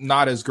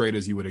not as great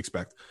as you would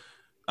expect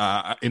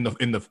in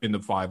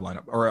the 5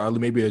 lineup, or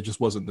maybe it just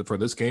wasn't for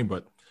this game.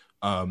 But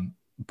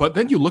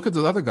then you look at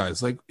the other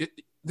guys, like,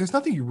 there's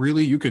nothing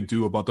you could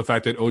do about the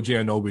fact that OG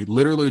Anunoby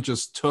literally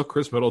just took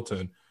Chris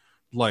Middleton,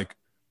 like,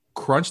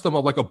 crunched them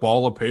up like a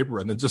ball of paper,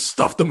 and then just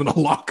stuffed them in a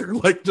locker,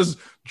 like, just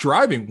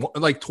driving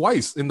like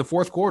twice in the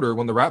fourth quarter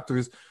when the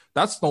Raptors.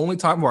 That's the only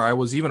time where I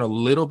was even a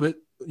little bit,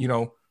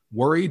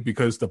 worried,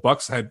 because the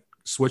Bucks had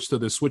switched to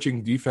the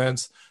switching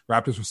defense.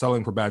 Raptors were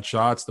selling for bad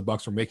shots. The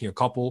Bucks were making a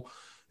couple.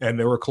 and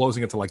they were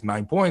closing it to like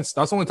 9 points.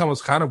 That's the only time I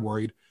was kind of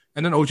worried.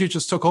 And then OG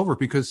just took over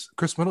because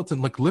Chris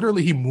Middleton, like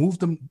literally, he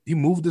moved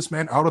this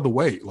man out of the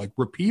way, like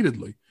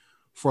repeatedly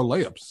for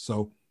layups.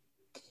 So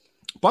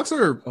Bucks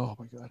are, oh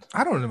my God,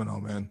 I don't even know,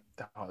 man.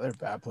 Oh, they're a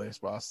bad place,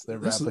 boss. They're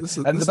This bad is-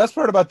 place. this The best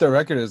part about their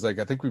record is, like,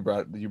 I think you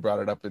brought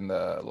it up in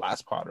the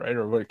last pod, right?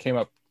 Or what, it came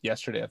up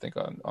yesterday, I think,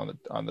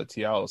 on the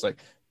TL. It was like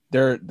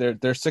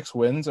their 6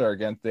 wins are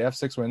against, they have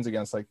 6 wins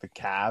against like the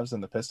Cavs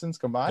and the Pistons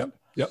combined.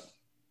 Yep.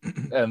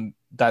 And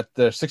that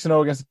they're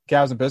 6-0 against the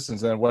Cavs and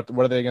Pistons. And what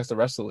are they against the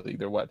rest of the league?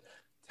 They're what?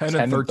 10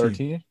 and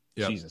 13.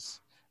 Yep.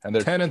 Jesus. And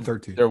they're 10 and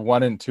 13. They're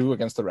 1-2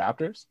 against the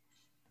Raptors.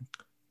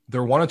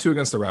 They're 1-2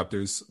 against the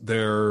Raptors.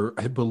 They're,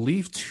 I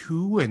believe,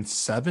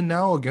 2-7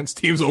 now against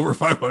teams over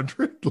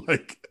 500.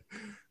 Like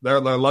they're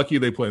lucky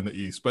they play in the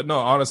East. But no,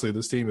 honestly,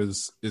 this team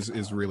is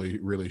really,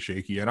 really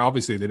shaky. And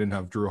obviously, they didn't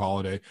have Drew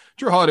Holiday.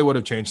 Drew Holiday would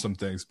have changed some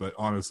things, but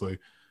honestly,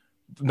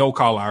 no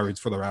Kyle Lowry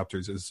for the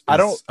Raptors is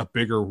a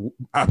bigger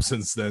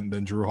absence than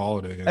Drew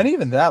Holiday. And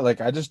even that,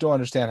 like, I just don't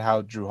understand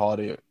how Drew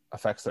Holiday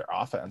affects their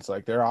offense.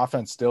 Like, their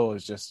offense still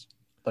is just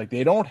like,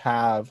 they don't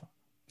have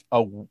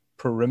a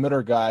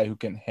perimeter guy who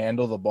can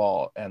handle the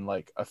ball and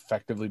like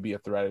effectively be a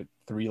threat at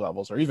 3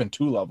 levels or even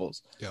 2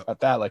 levels at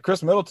that. Like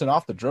Chris Middleton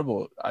off the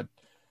dribble, I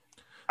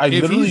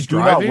literally do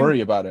not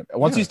worry about him.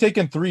 Once he's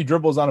taken 3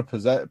 dribbles on a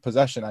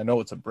possession, I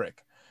know it's a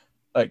brick.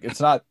 Like, it's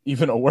not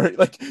even a worry.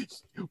 Like,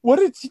 what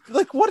is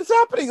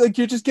happening? Like,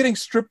 you're just getting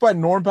stripped by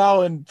Norm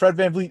Powell and Fred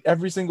VanVleet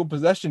every single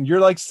possession. You're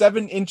like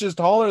 7 inches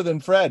taller than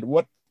Fred.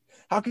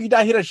 How can you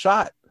not hit a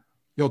shot?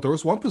 Yo, there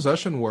was one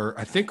possession where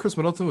I think Chris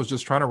Middleton was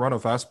just trying to run a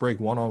fast break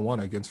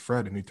 1-on-1 against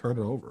Fred, and he turned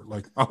it over.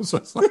 Like, I was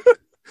just like,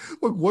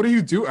 look, what do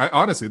you do?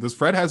 Honestly, this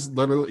Fred has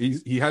literally,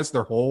 he has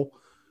their whole,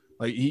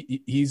 like,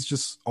 he's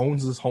just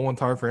owns this whole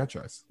entire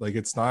franchise. Like,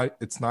 it's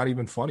not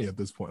even funny at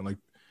this point.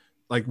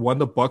 Like when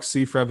the Bucks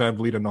see Fred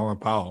VanVleet and Norman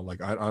Powell,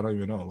 like, I don't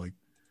even know. Like,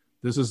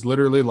 this is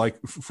literally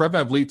like Fred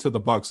VanVleet to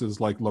the Bucks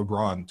is like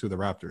LeBron to the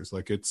Raptors.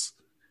 Like, it's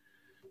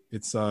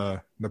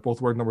they're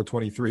both wearing number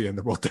 23 and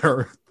they're both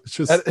there. It's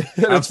just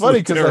it's funny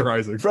because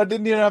terrorizing. Fred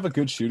didn't even have a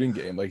good shooting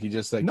game. Like, he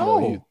just like,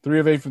 no, he 3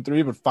 of 8 from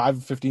 3, but 5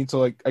 of 15. So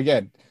like,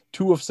 again,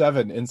 2 of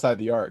 7 inside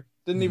the arc.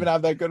 Didn't even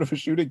have that good of a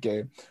shooting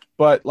game.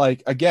 But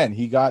like, again,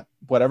 he got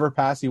whatever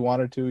pass he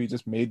wanted to. He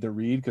just made the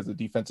read because the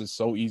defense is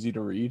so easy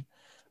to read.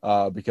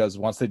 Because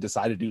once they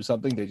decide to do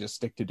something, they just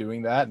stick to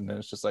doing that. And then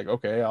it's just like,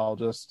 okay,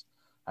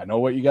 I know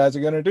what you guys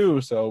are going to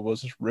do. So we'll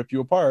just rip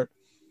you apart.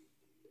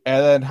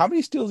 And then how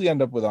many steals he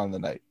end up with on the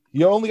night?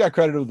 He only got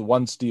credited with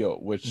 1 steal,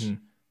 which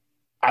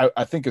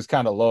I think is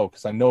kind of low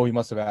because I know he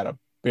must have had a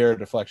bare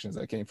deflections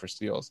that came for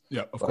steals.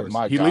 Yeah, of course.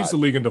 He leads the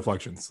league in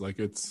deflections. Like,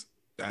 it's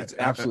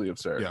absolutely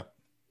absurd.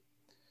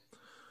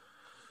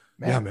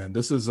 Yeah. Man,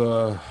 this is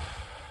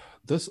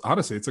this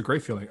honestly, it's a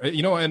great feeling.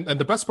 You know, and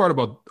the best part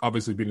about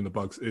obviously beating the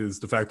Bucks is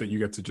the fact that you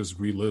get to just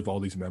relive all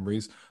these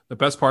memories. The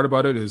best part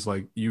about it is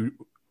like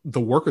the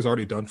work is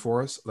already done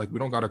for us. Like, we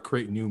don't got to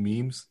create new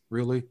memes,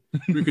 really.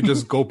 We could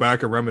just go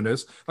back and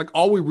reminisce. Like,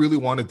 all we really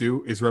want to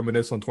do is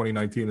reminisce on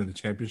 2019 and the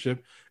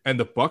championship. And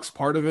the Bucks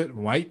part of it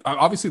might,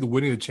 obviously the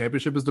winning the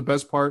championship is the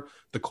best part.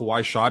 The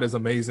Kawhi shot is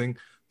amazing.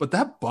 But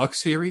that Bucks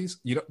series,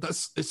 you know,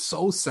 it's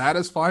so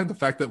satisfying. The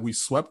fact that we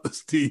swept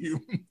this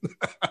team,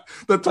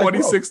 the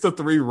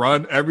 26-3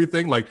 run,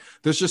 everything. Like,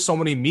 there's just so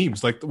many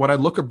memes. Like, when I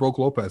look at Brook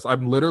Lopez,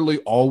 I'm literally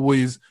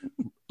always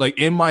like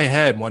in my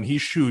head when he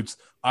shoots,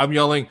 I'm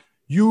yelling,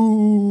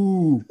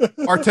 "You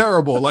are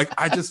terrible!" Like,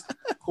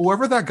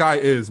 whoever that guy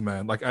is,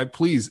 man. Like,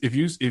 please, if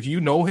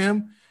you know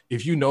him,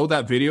 if you know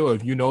that video,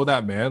 if you know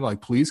that man, like,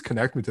 please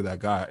connect me to that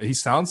guy. He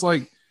sounds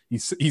like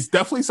he's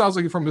definitely sounds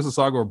like he's from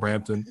Mississauga or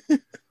Brampton.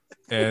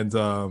 And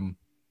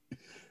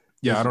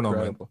yeah, I don't know,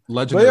 man.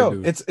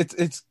 Legendary dude.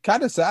 It's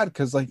kind of sad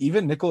because like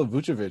even Nikola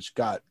Vucevic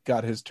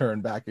got his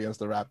turn back against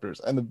the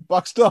Raptors, and the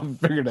Bucks still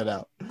haven't figured it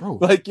out. Bro.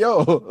 Like,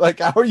 like,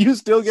 how are you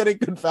still getting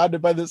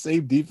confounded by the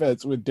same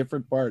defense with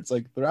different parts?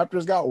 Like, the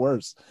Raptors got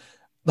worse.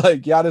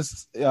 Like,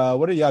 Giannis,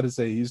 what did Giannis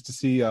say? He used to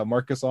see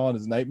Marc Gasol in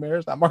his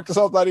nightmares. Now Marc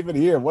Gasol's not even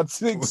here. What's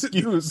the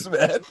excuse,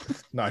 man?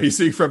 Nah, he's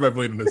seeing Fred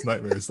VanVleet in his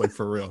nightmares, like,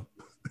 for real.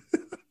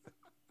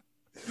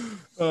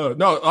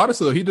 No,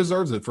 honestly, he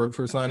deserves it for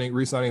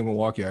re-signing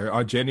Milwaukee.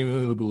 I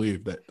genuinely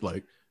believe that.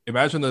 Like,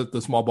 imagine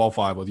the small ball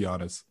 5 with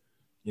Giannis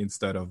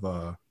instead of.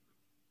 I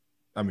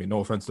mean,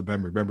 no offense to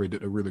Bembry. Bembry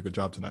did a really good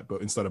job tonight,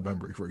 but instead of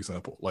Bembry, for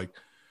example, like,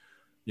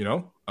 it would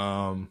have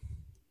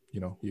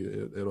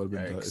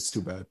been. It's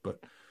too bad,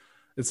 but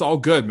it's all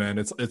good, man.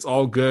 It's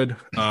all good.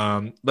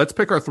 Let's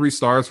pick our 3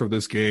 stars for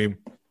this game.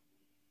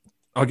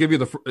 I'll give you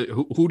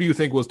who do you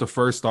think was the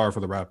first star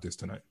for the Raptors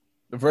tonight?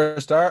 The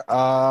first star,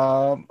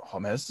 oh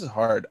man, this is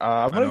hard.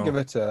 I'm gonna give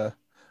it to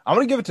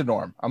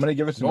Norm. I'm gonna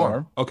give it to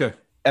Norm. Okay.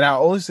 And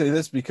I'll only say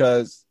this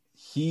because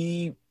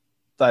he,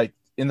 like,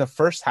 in the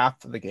first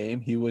half of the game,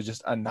 he was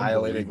just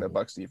annihilating the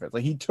Bucks defense.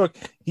 Like,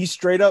 he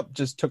straight up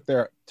just took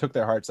their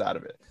hearts out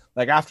of it.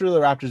 Like, after the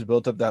Raptors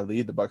built up that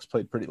lead, the Bucks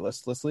played pretty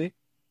listlessly.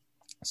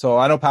 So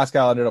I know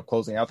Pascal ended up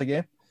closing out the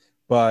game,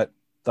 but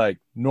like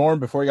Norm,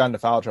 before he got into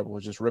foul trouble,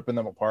 was just ripping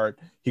them apart.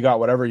 He got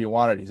whatever he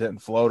wanted. He's hitting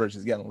floaters.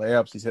 He's getting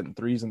layups. He's hitting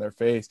threes in their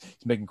face.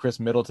 He's making Chris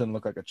Middleton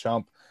look like a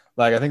chump.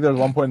 Like, I think there was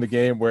one point in the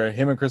game where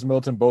him and Chris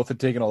Middleton both had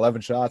taken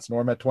 11 shots.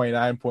 Norm had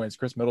 29 points.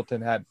 Chris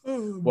Middleton had,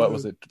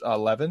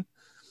 11?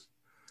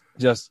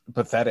 Just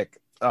pathetic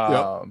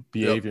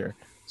behavior.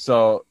 Yep.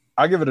 So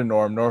I give it a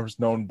Norm. Norm's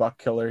known buck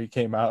killer. He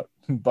came out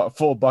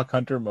full buck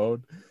hunter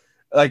mode.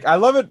 Like, I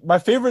love it. My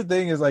favorite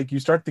thing is, like, you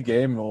start the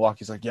game and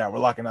Milwaukee's like, yeah, we're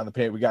locking down the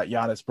paint. We got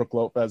Giannis, Brook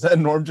Lopez,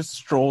 and Norm just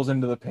strolls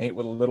into the paint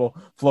with a little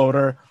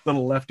floater,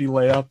 little lefty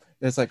layup.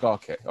 It's like,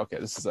 okay,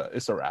 it's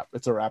a wrap.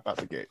 It's a wrap out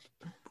the gate.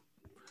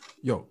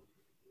 Yo,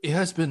 it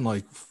has been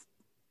like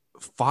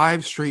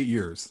 5 straight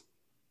years,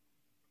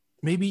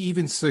 maybe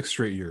even 6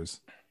 straight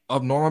years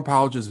of Norman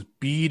Powell just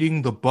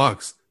beating the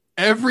Bucks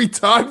every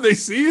time they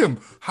see him.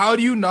 How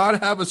do you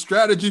not have a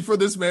strategy for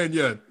this man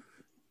yet?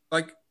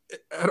 Like,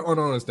 I don't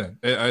understand.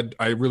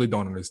 I really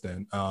don't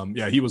understand.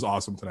 Yeah, he was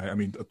awesome tonight. I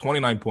mean,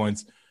 29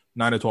 points,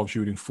 9 of 12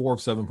 shooting, 4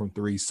 of 7 from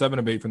 3, 7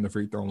 of 8 from the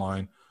free throw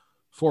line,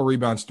 4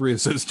 rebounds, 3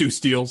 assists, 2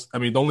 steals. I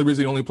mean, the only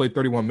reason he only played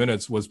 31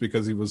 minutes was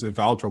because he was in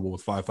foul trouble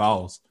with 5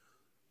 fouls.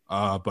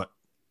 But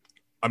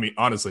I mean,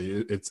 honestly,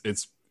 it's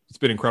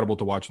been incredible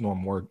to watch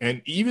Norm work.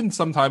 And even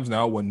sometimes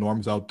now when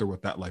Norm's out there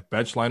with that like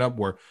bench lineup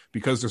where,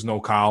 because there's no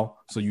Kyle,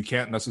 so you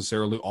can't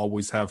necessarily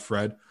always have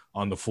Fred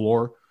on the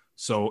floor.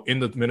 So in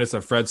the minutes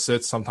that Fred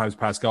sits, sometimes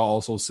Pascal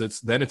also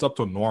sits. Then it's up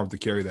to Norm to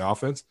carry the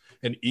offense.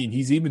 And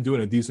he's even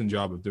doing a decent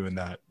job of doing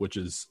that, which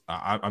is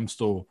I'm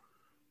still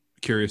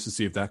curious to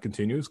see if that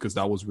continues, because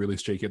that was really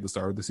shaky at the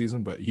start of the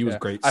season, but he was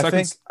great.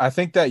 I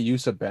think that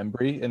use of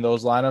Bembry in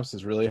those lineups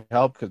has really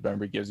helped, because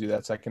Bembry gives you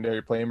that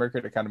secondary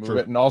playmaker to kind of move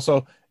it. And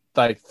also,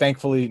 like,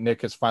 thankfully,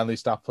 Nick has finally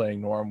stopped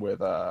playing Norm with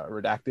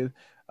Redacted.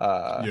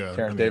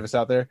 Terrence Davis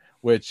out there,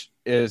 which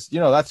is,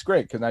 that's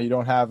great, because now you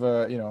don't have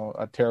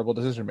a terrible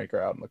decision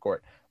maker out in the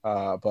court.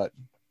 But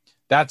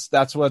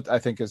that's what I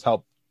think has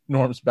helped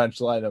Norm's bench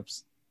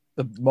lineups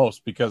the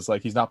most, because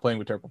like he's not playing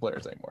with terrible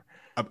players anymore.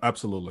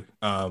 Absolutely.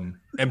 And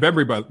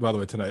Bembry, by the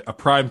way, tonight, a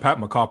prime Pat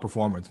McCaw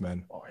performance,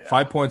 man.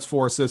 5 points,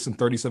 4 assists in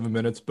 37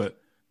 minutes, but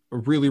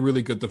really,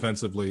 really good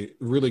defensively,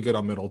 really good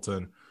on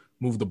Middleton.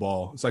 Move the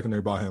ball,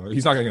 secondary ball handler.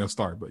 He's not getting a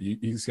start, but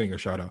he's getting a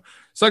shout out.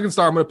 Second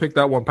star, I'm going to pick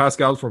that one.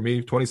 Pascal for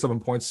me, 27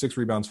 points, 6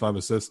 rebounds, 5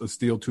 assists, a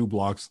steal, 2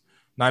 blocks,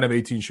 9 of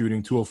 18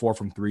 shooting, 2 of 4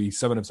 from 3,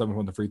 7 of 7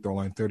 from the free throw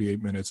line,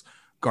 38 minutes.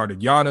 Guarded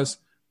Giannis,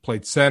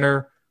 played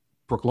center.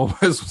 Brook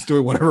Lopez was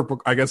doing whatever,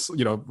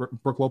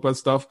 Brook Lopez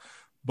stuff.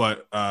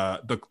 But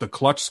the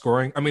clutch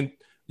scoring, I mean,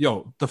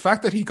 the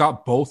fact that he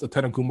got both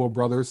Antetokounmpo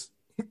brothers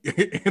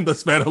in the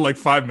span of like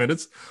 5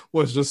 minutes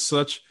was just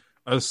such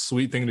a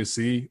sweet thing to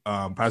see.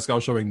 Pascal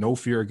showing no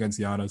fear against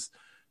Giannis,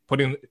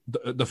 putting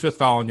the 5th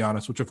foul on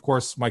Giannis, which of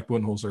course Mike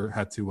Budenholzer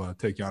had to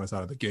take Giannis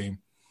out of the game,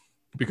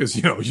 because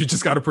you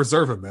just got to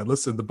preserve him, man.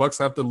 Listen, the Bucks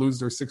have to lose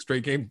their 6th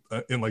straight game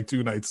in like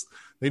 2 nights.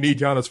 They need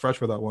Giannis fresh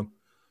for that one.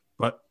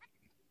 But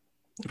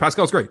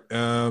Pascal's great.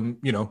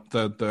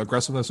 The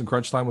aggressiveness in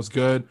crunch time was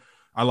good.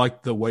 I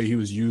liked the way he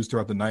was used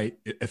throughout the night.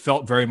 It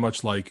felt very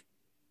much like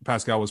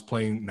Pascal was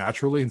playing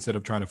naturally instead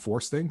of trying to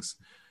force things.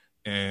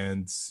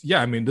 And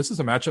yeah, I mean, this is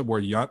a matchup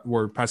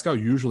where Pascal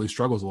usually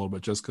struggles a little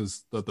bit just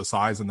because the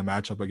size and the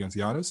matchup against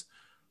Giannis.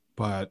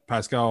 But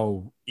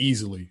Pascal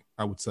easily,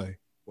 I would say,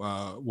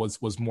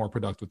 was more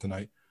productive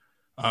tonight.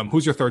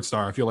 Who's your 3rd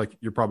star? I feel like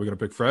you're probably going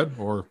to pick Fred,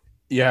 or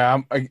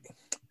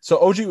so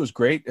OG was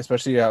great,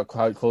 especially how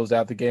he closed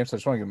out the game. So I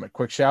just want to give him a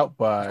quick shout.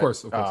 But of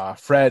course.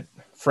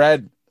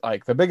 Fred,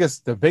 like the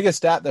biggest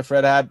stat that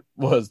Fred had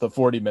was the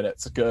 40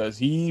 minutes, because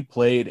he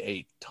played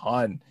a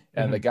ton.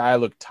 And the guy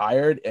looked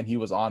tired, and he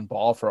was on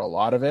ball for a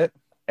lot of it.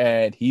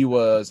 And he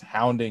was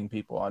hounding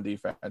people on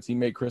defense. He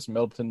made Chris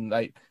Middleton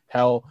night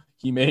hell.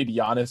 He made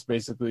Giannis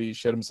basically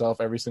shit himself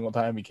every single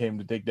time he came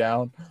to dig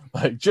down.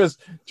 Like, just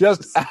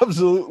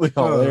absolutely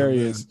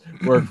hilarious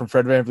work from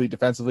Fred VanVleet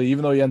defensively,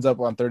 even though he ends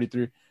up on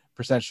 33%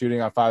 shooting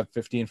on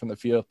 5-15 from the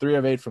field, 3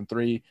 of 8 from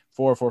 3,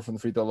 4 of 4 from the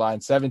free throw line,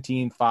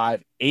 17,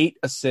 5, 8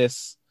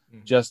 assists.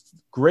 Just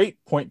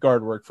great point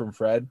guard work from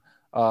Fred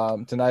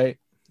tonight.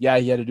 Yeah,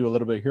 he had to do a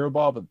little bit of hero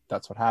ball, but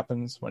that's what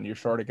happens when you're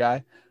short a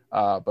guy.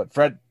 But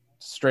Fred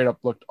straight up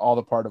looked all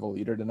the part of a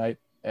leader tonight,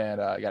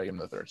 and I got to give him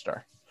the 3rd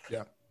star.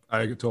 Yeah,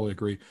 I totally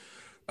agree.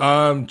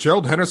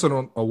 Gerald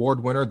Henderson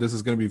Award winner, this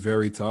is going to be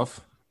very tough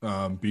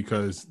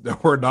because there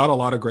were not a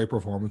lot of great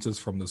performances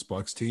from this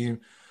Bucks team.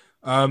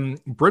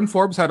 Bryn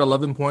Forbes had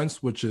 11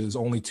 points, which is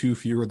only 2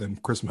 fewer than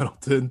Chris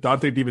Middleton.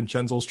 Dante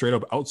DiVincenzo straight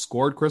up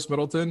outscored Chris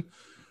Middleton.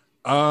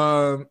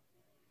 But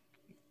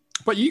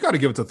you got to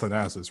give it to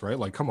Thanasis, right?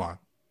 Like, come on.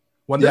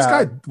 When this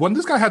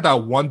guy had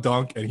that one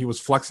dunk and he was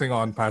flexing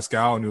on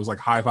Pascal and he was like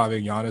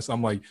high-fiving Giannis,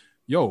 I'm like,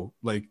 yo,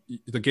 like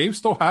the game's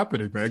still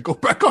happening, man. Go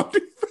back on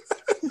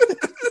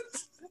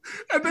defense.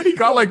 And then he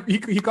got like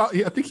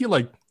I think he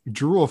like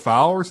drew a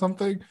foul or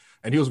something,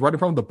 and he was right in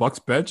front of the Bucks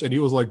bench and he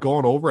was like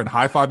going over and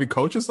high-fiving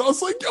coaches. So I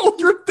was like, yo,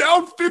 you're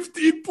down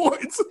 15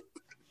 points.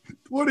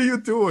 What are you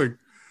doing?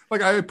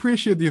 Like, I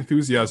appreciate the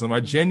enthusiasm.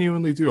 I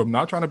genuinely do. I'm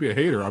not trying to be a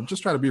hater. I'm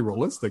just trying to be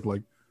realistic.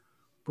 Like,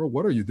 bro,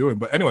 what are you doing?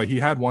 But anyway, he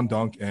had one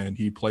dunk and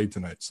he played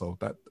tonight. So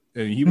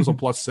and he was a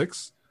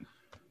 +6,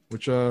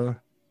 which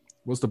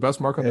was the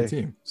best mark on the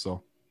team.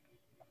 So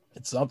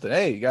it's something.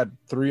 Hey, you got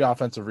 3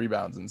 offensive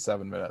rebounds in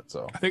 7 minutes.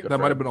 So I think that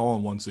might have been all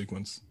in one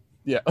sequence.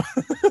 Yeah.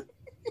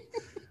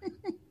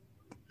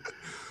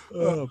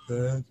 Oh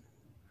man.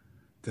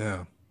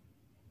 Damn.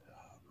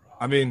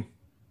 I mean,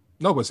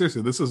 no, but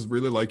seriously, this is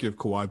really like if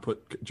Kawhi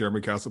put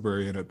Jeremy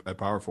Castleberry in at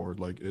power forward.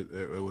 Like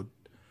it would,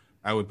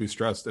 I would be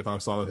stressed if I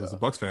saw that as a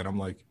Bucks fan. I'm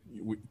like,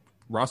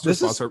 roster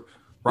spots are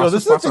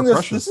precious. This is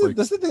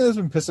the thing that's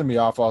been pissing me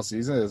off all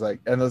season. Is like,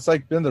 and it's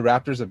like been the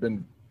Raptors have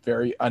been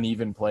very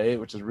uneven play,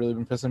 which has really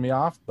been pissing me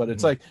off. But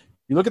it's like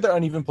you look at their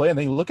uneven play, and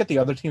then you look at the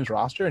other team's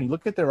roster, and you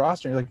look at their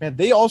roster, and you're like, man,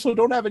 they also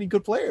don't have any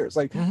good players.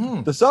 Like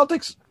the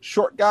Celtics,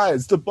 short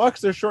guys. The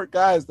Bucks, they're short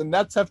guys. The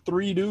Nets have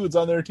 3 dudes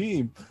on their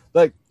team.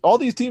 Like all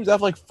these teams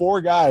have like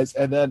 4 guys,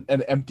 and then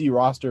an empty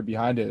roster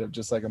behind it of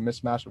just like a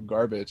mismatch of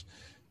garbage.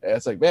 And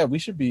it's like, man, we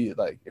should be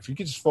like, if you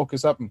could just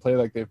focus up and play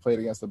like they've played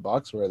against the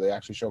Bucks, where they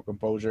actually show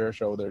composure,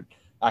 show their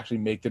actually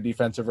make the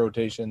defensive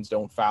rotations,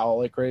 don't foul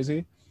like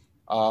crazy.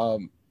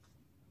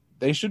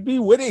 They should be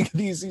winning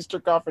these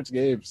Eastern Conference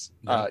games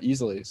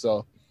easily.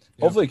 So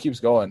hopefully it keeps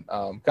going.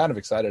 Kind of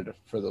excited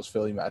for those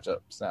Philly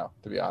matchups now,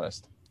 to be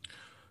honest.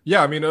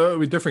 Yeah, I mean,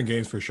 with different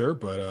games for sure,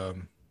 but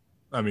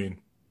I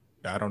mean,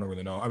 I don't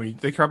really know. I mean,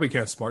 they probably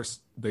can't start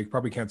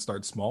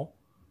small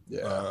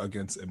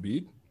against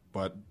Embiid,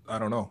 but I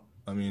don't know.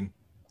 I mean,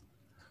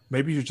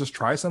 maybe you just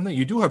try something.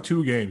 You do have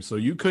 2 games, so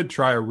you could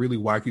try a really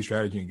wacky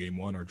strategy in game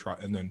 1 or try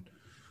and then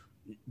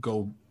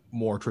go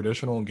more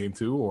traditional in game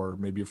 2, or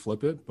maybe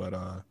flip it. But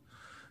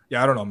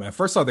yeah, I don't know, man.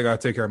 First off, they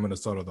got to take care of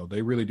Minnesota, though.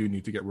 They really do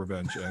need to get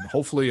revenge, and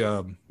hopefully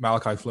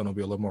Malachi Flynn will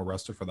be a little more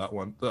rested for that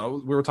one.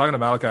 We were talking to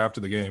Malachi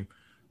after the game,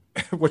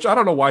 which I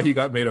don't know why he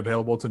got made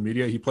available to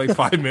media. He played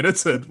 5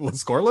 minutes and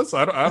was scoreless.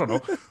 I don't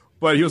know,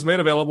 but he was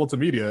made available to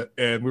media,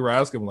 and we were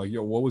asking him like,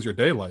 "Yo, what was your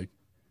day like?"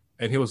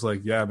 And he was like,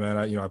 "Yeah, man,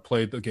 I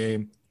played the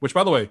game." Which,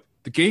 by the way,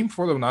 the game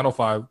for the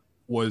 905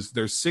 was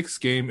their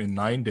 6th game in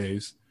 9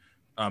 days.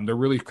 They're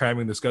really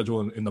cramming the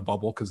schedule in the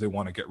bubble because they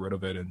want to get rid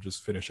of it and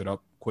just finish it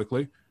up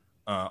quickly.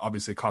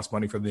 Obviously, it costs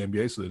money for the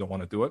NBA, so they don't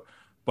want to do it.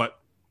 But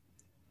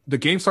the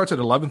game starts at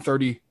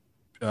 11:30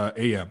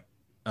 a.m.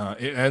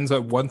 It ends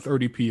at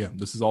 1:30 p.m.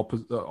 This is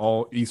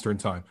all Eastern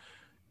time.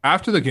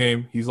 After the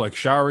game, he's like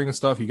showering and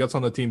stuff. He gets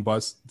on the team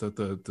bus.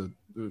 The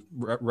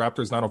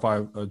Raptors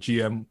 905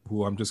 GM,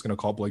 who I'm just going to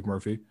call Blake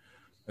Murphy,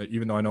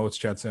 even though I know it's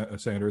Chad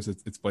Sanders,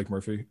 it's Blake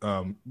Murphy,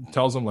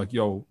 tells him like,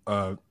 yo,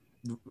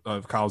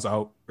 Kyle's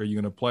out. Are you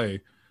going to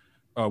play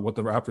with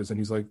the Raptors? And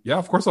he's like, yeah,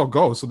 of course I'll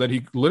go. So then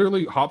he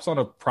literally hops on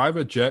a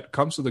private jet,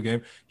 comes to the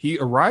game. He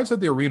arrives at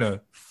the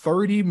arena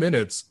 30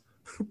 minutes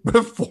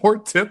before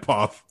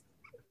tip-off,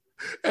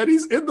 and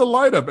he's in the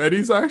lineup, and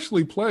he's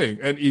actually playing.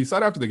 And he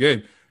said after the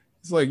game,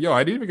 he's like, yo,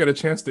 I didn't even get a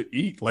chance to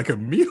eat like a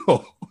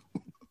meal.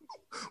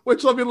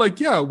 Which I mean, like,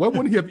 yeah, when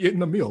would he have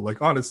eaten a meal?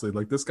 Like, honestly,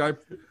 like this guy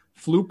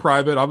flew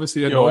private.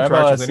 Obviously, had no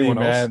interaction with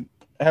anyone else.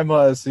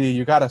 MLSC,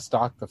 you gotta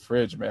stock the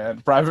fridge,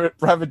 man.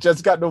 Private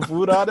jet's got no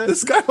food on it.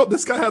 This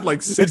guy had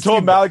like 16. They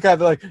told Malachi, they're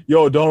like,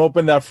 yo, don't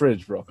open that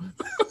fridge, bro.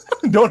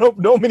 Don't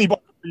open no mini bar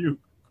for you.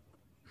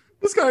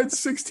 This guy had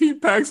 16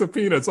 packs of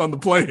peanuts on the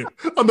plane,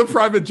 on the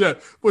private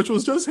jet, which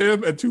was just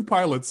him and 2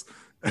 pilots,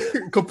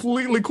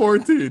 completely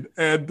quarantined.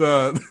 And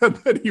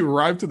then he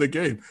arrived to the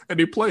game and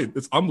he played.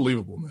 It's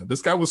unbelievable, man.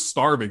 This guy was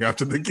starving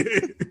after the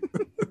game.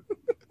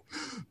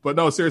 But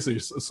no, seriously,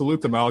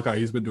 salute to Malachi.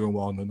 He's been doing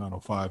well in the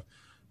 905.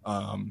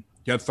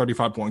 He had a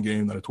 35-point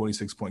game, then a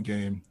 26-point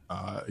game.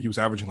 He was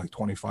averaging like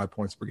 25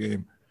 points per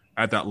game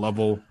at that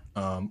level.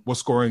 Was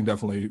scoring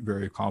definitely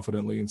very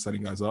confidently and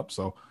setting guys up.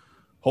 So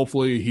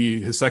hopefully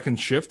his second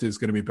shift is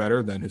going to be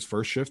better than his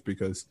first shift,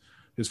 because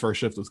his first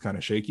shift was kind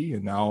of shaky.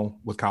 And now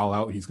with Kyle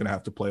out, he's going to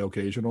have to play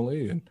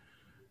occasionally, and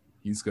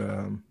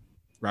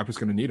Raptors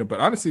going to need him. But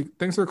honestly,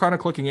 things are kind of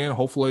clicking in.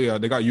 Hopefully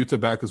they got Yuta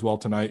back as well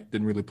tonight.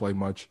 Didn't really play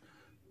much.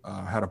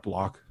 Had a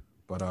block,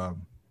 but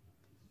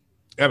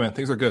yeah, man,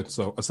 things are good.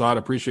 So Assad,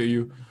 appreciate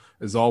you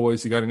as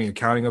always. You got any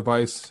accounting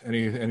advice?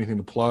 Anything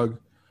to plug?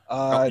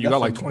 You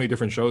got like 20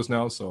 different shows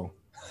now, so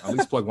at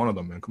least plug one of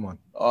them, man. Come on.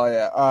 Oh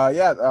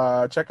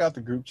yeah, check out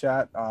the group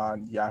chat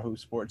on Yahoo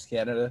Sports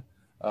Canada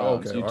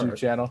YouTube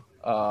channel.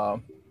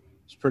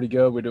 It's pretty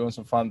good. We're doing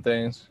some fun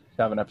things.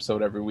 We have an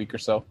episode every week or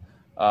so.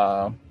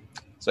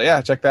 So yeah,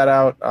 check that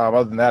out.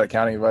 Other than that,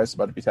 accounting advice is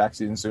about to be tax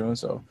season soon,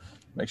 so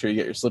make sure you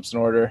get your slips in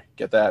order,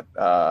 get that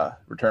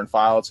return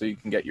filed so you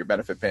can get your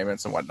benefit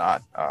payments and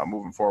whatnot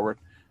moving forward.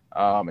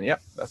 And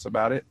yep, that's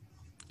about it.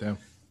 Damn.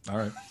 All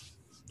right.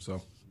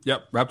 So,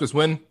 yep, Raptors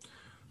win.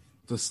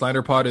 The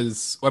Slander Pod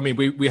is, I mean,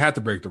 we had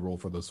to break the rule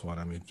for this one.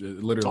 I mean,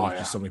 literally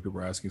just so many people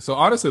were asking. So,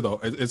 honestly, though,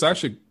 it's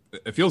actually,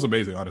 it feels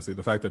amazing, honestly,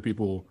 the fact that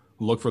people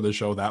look for the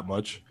show that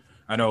much.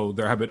 I know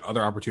there have been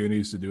other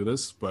opportunities to do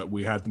this, but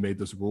we had made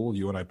this rule.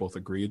 You and I both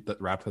agreed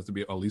that Rap has to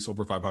be at least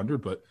over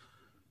 500, but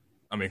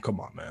I mean, come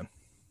on, man.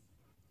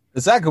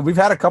 Exactly. We've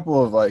had a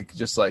couple of like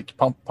just like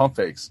pump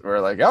fakes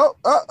where like, oh,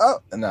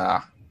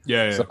 nah.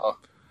 Yeah. So,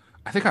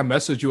 I think I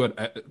messaged you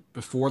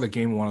before the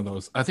game. One of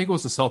those. I think it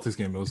was the Celtics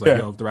game. It was like,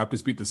 yo, if the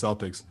Raptors beat the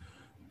Celtics,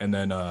 and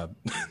then I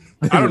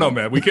don't know,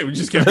 man. We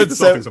just can't beat the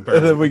Celtics. Apparently,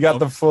 and then we got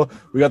the full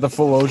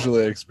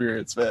Ojale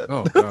experience, man.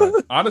 Oh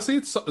god.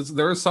 Honestly,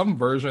 there is some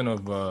version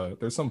of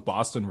there's some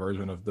Boston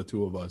version of the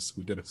two of us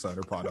who did a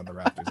cider pod on the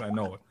Raptors. I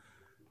know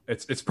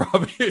it. It's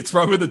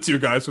probably the two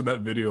guys from that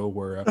video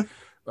where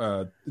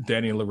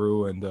Danny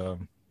LaRue and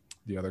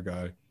the other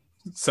guy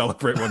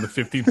celebrate when the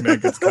 15th man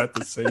gets cut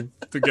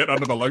to get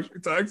under the luxury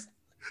tax.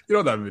 You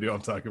know that video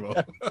I'm talking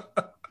about.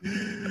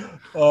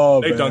 Oh,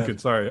 Nate man. Duncan,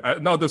 sorry.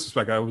 No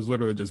disrespect. I was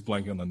literally just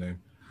blanking on the name.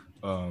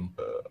 Oh,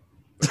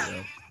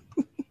 man.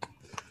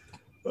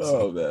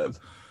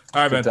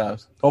 All right, Good man.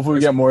 times. Hopefully we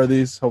get more of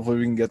these. Hopefully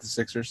we can get the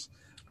Sixers.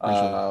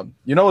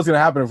 You know what's going to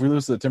happen if we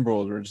lose to the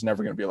Timberwolves? We're just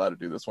never going to be allowed to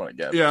do this one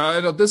again. Yeah,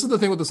 I know. This is the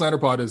thing with the Slander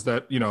Pod is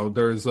that,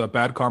 there's a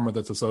bad karma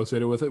that's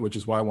associated with it, which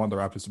is why I want the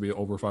Raptors to be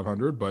over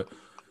 500. But,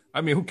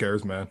 I mean, who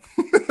cares, man?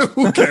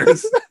 Who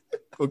cares?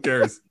 Who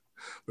cares?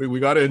 We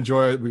got to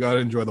enjoy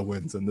the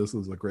wins, and this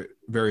was a great,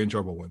 very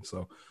enjoyable win.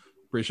 So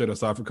appreciate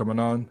Asad for coming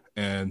on.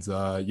 And,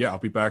 I'll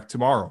be back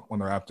tomorrow when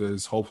the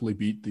Raptors hopefully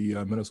beat the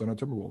Minnesota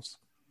Timberwolves.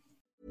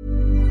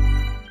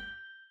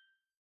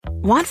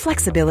 Want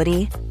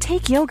flexibility?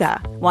 Take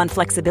yoga. Want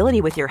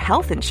flexibility with your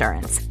health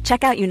insurance?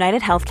 Check out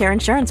United Healthcare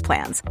Insurance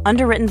Plans.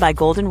 Underwritten by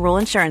Golden Rule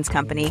Insurance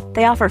Company,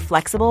 they offer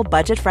flexible,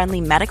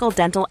 budget-friendly medical,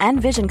 dental, and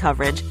vision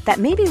coverage that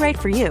may be right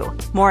for you.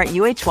 More at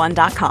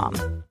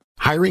UH1.com.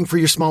 Hiring for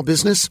your small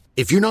business?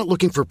 If you're not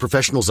looking for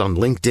professionals on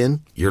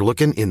LinkedIn, you're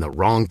looking in the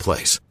wrong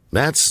place.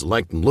 That's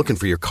like looking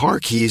for your car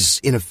keys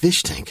in a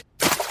fish tank.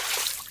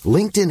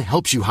 LinkedIn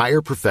helps you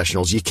hire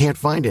professionals you can't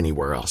find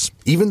anywhere else,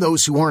 even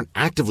those who aren't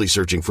actively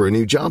searching for a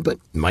new job but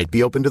might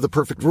be open to the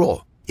perfect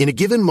role. In a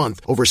given month,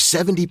 over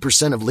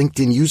 70% of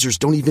LinkedIn users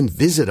don't even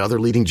visit other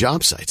leading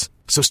job sites.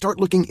 So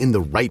start looking in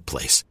the right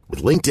place.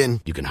 With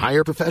LinkedIn, you can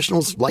hire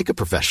professionals like a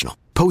professional.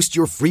 Post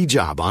your free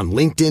job on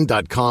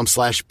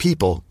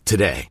linkedin.com/people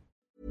today.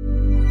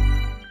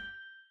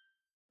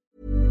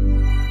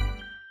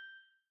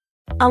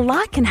 A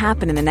lot can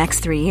happen in the next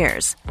 3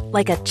 years.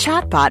 Like a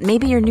chatbot may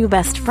be your new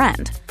best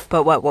friend.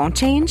 But what won't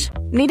change?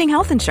 Needing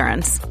health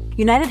insurance.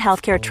 United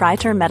Healthcare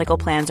Tri-Term Medical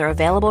Plans are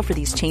available for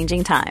these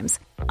changing times.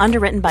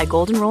 Underwritten by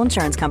Golden Rule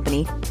Insurance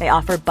Company, they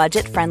offer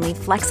budget-friendly,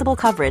 flexible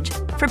coverage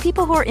for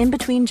people who are in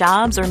between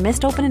jobs or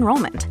missed open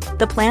enrollment.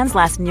 The plans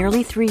last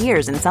nearly 3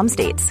 years in some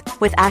states,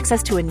 with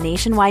access to a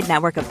nationwide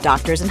network of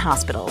doctors and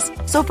hospitals.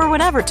 So for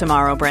whatever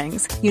tomorrow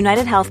brings,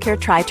 United Healthcare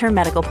Tri-Term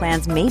Medical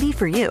Plans may be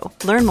for you.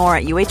 Learn more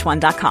at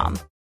UH1.com.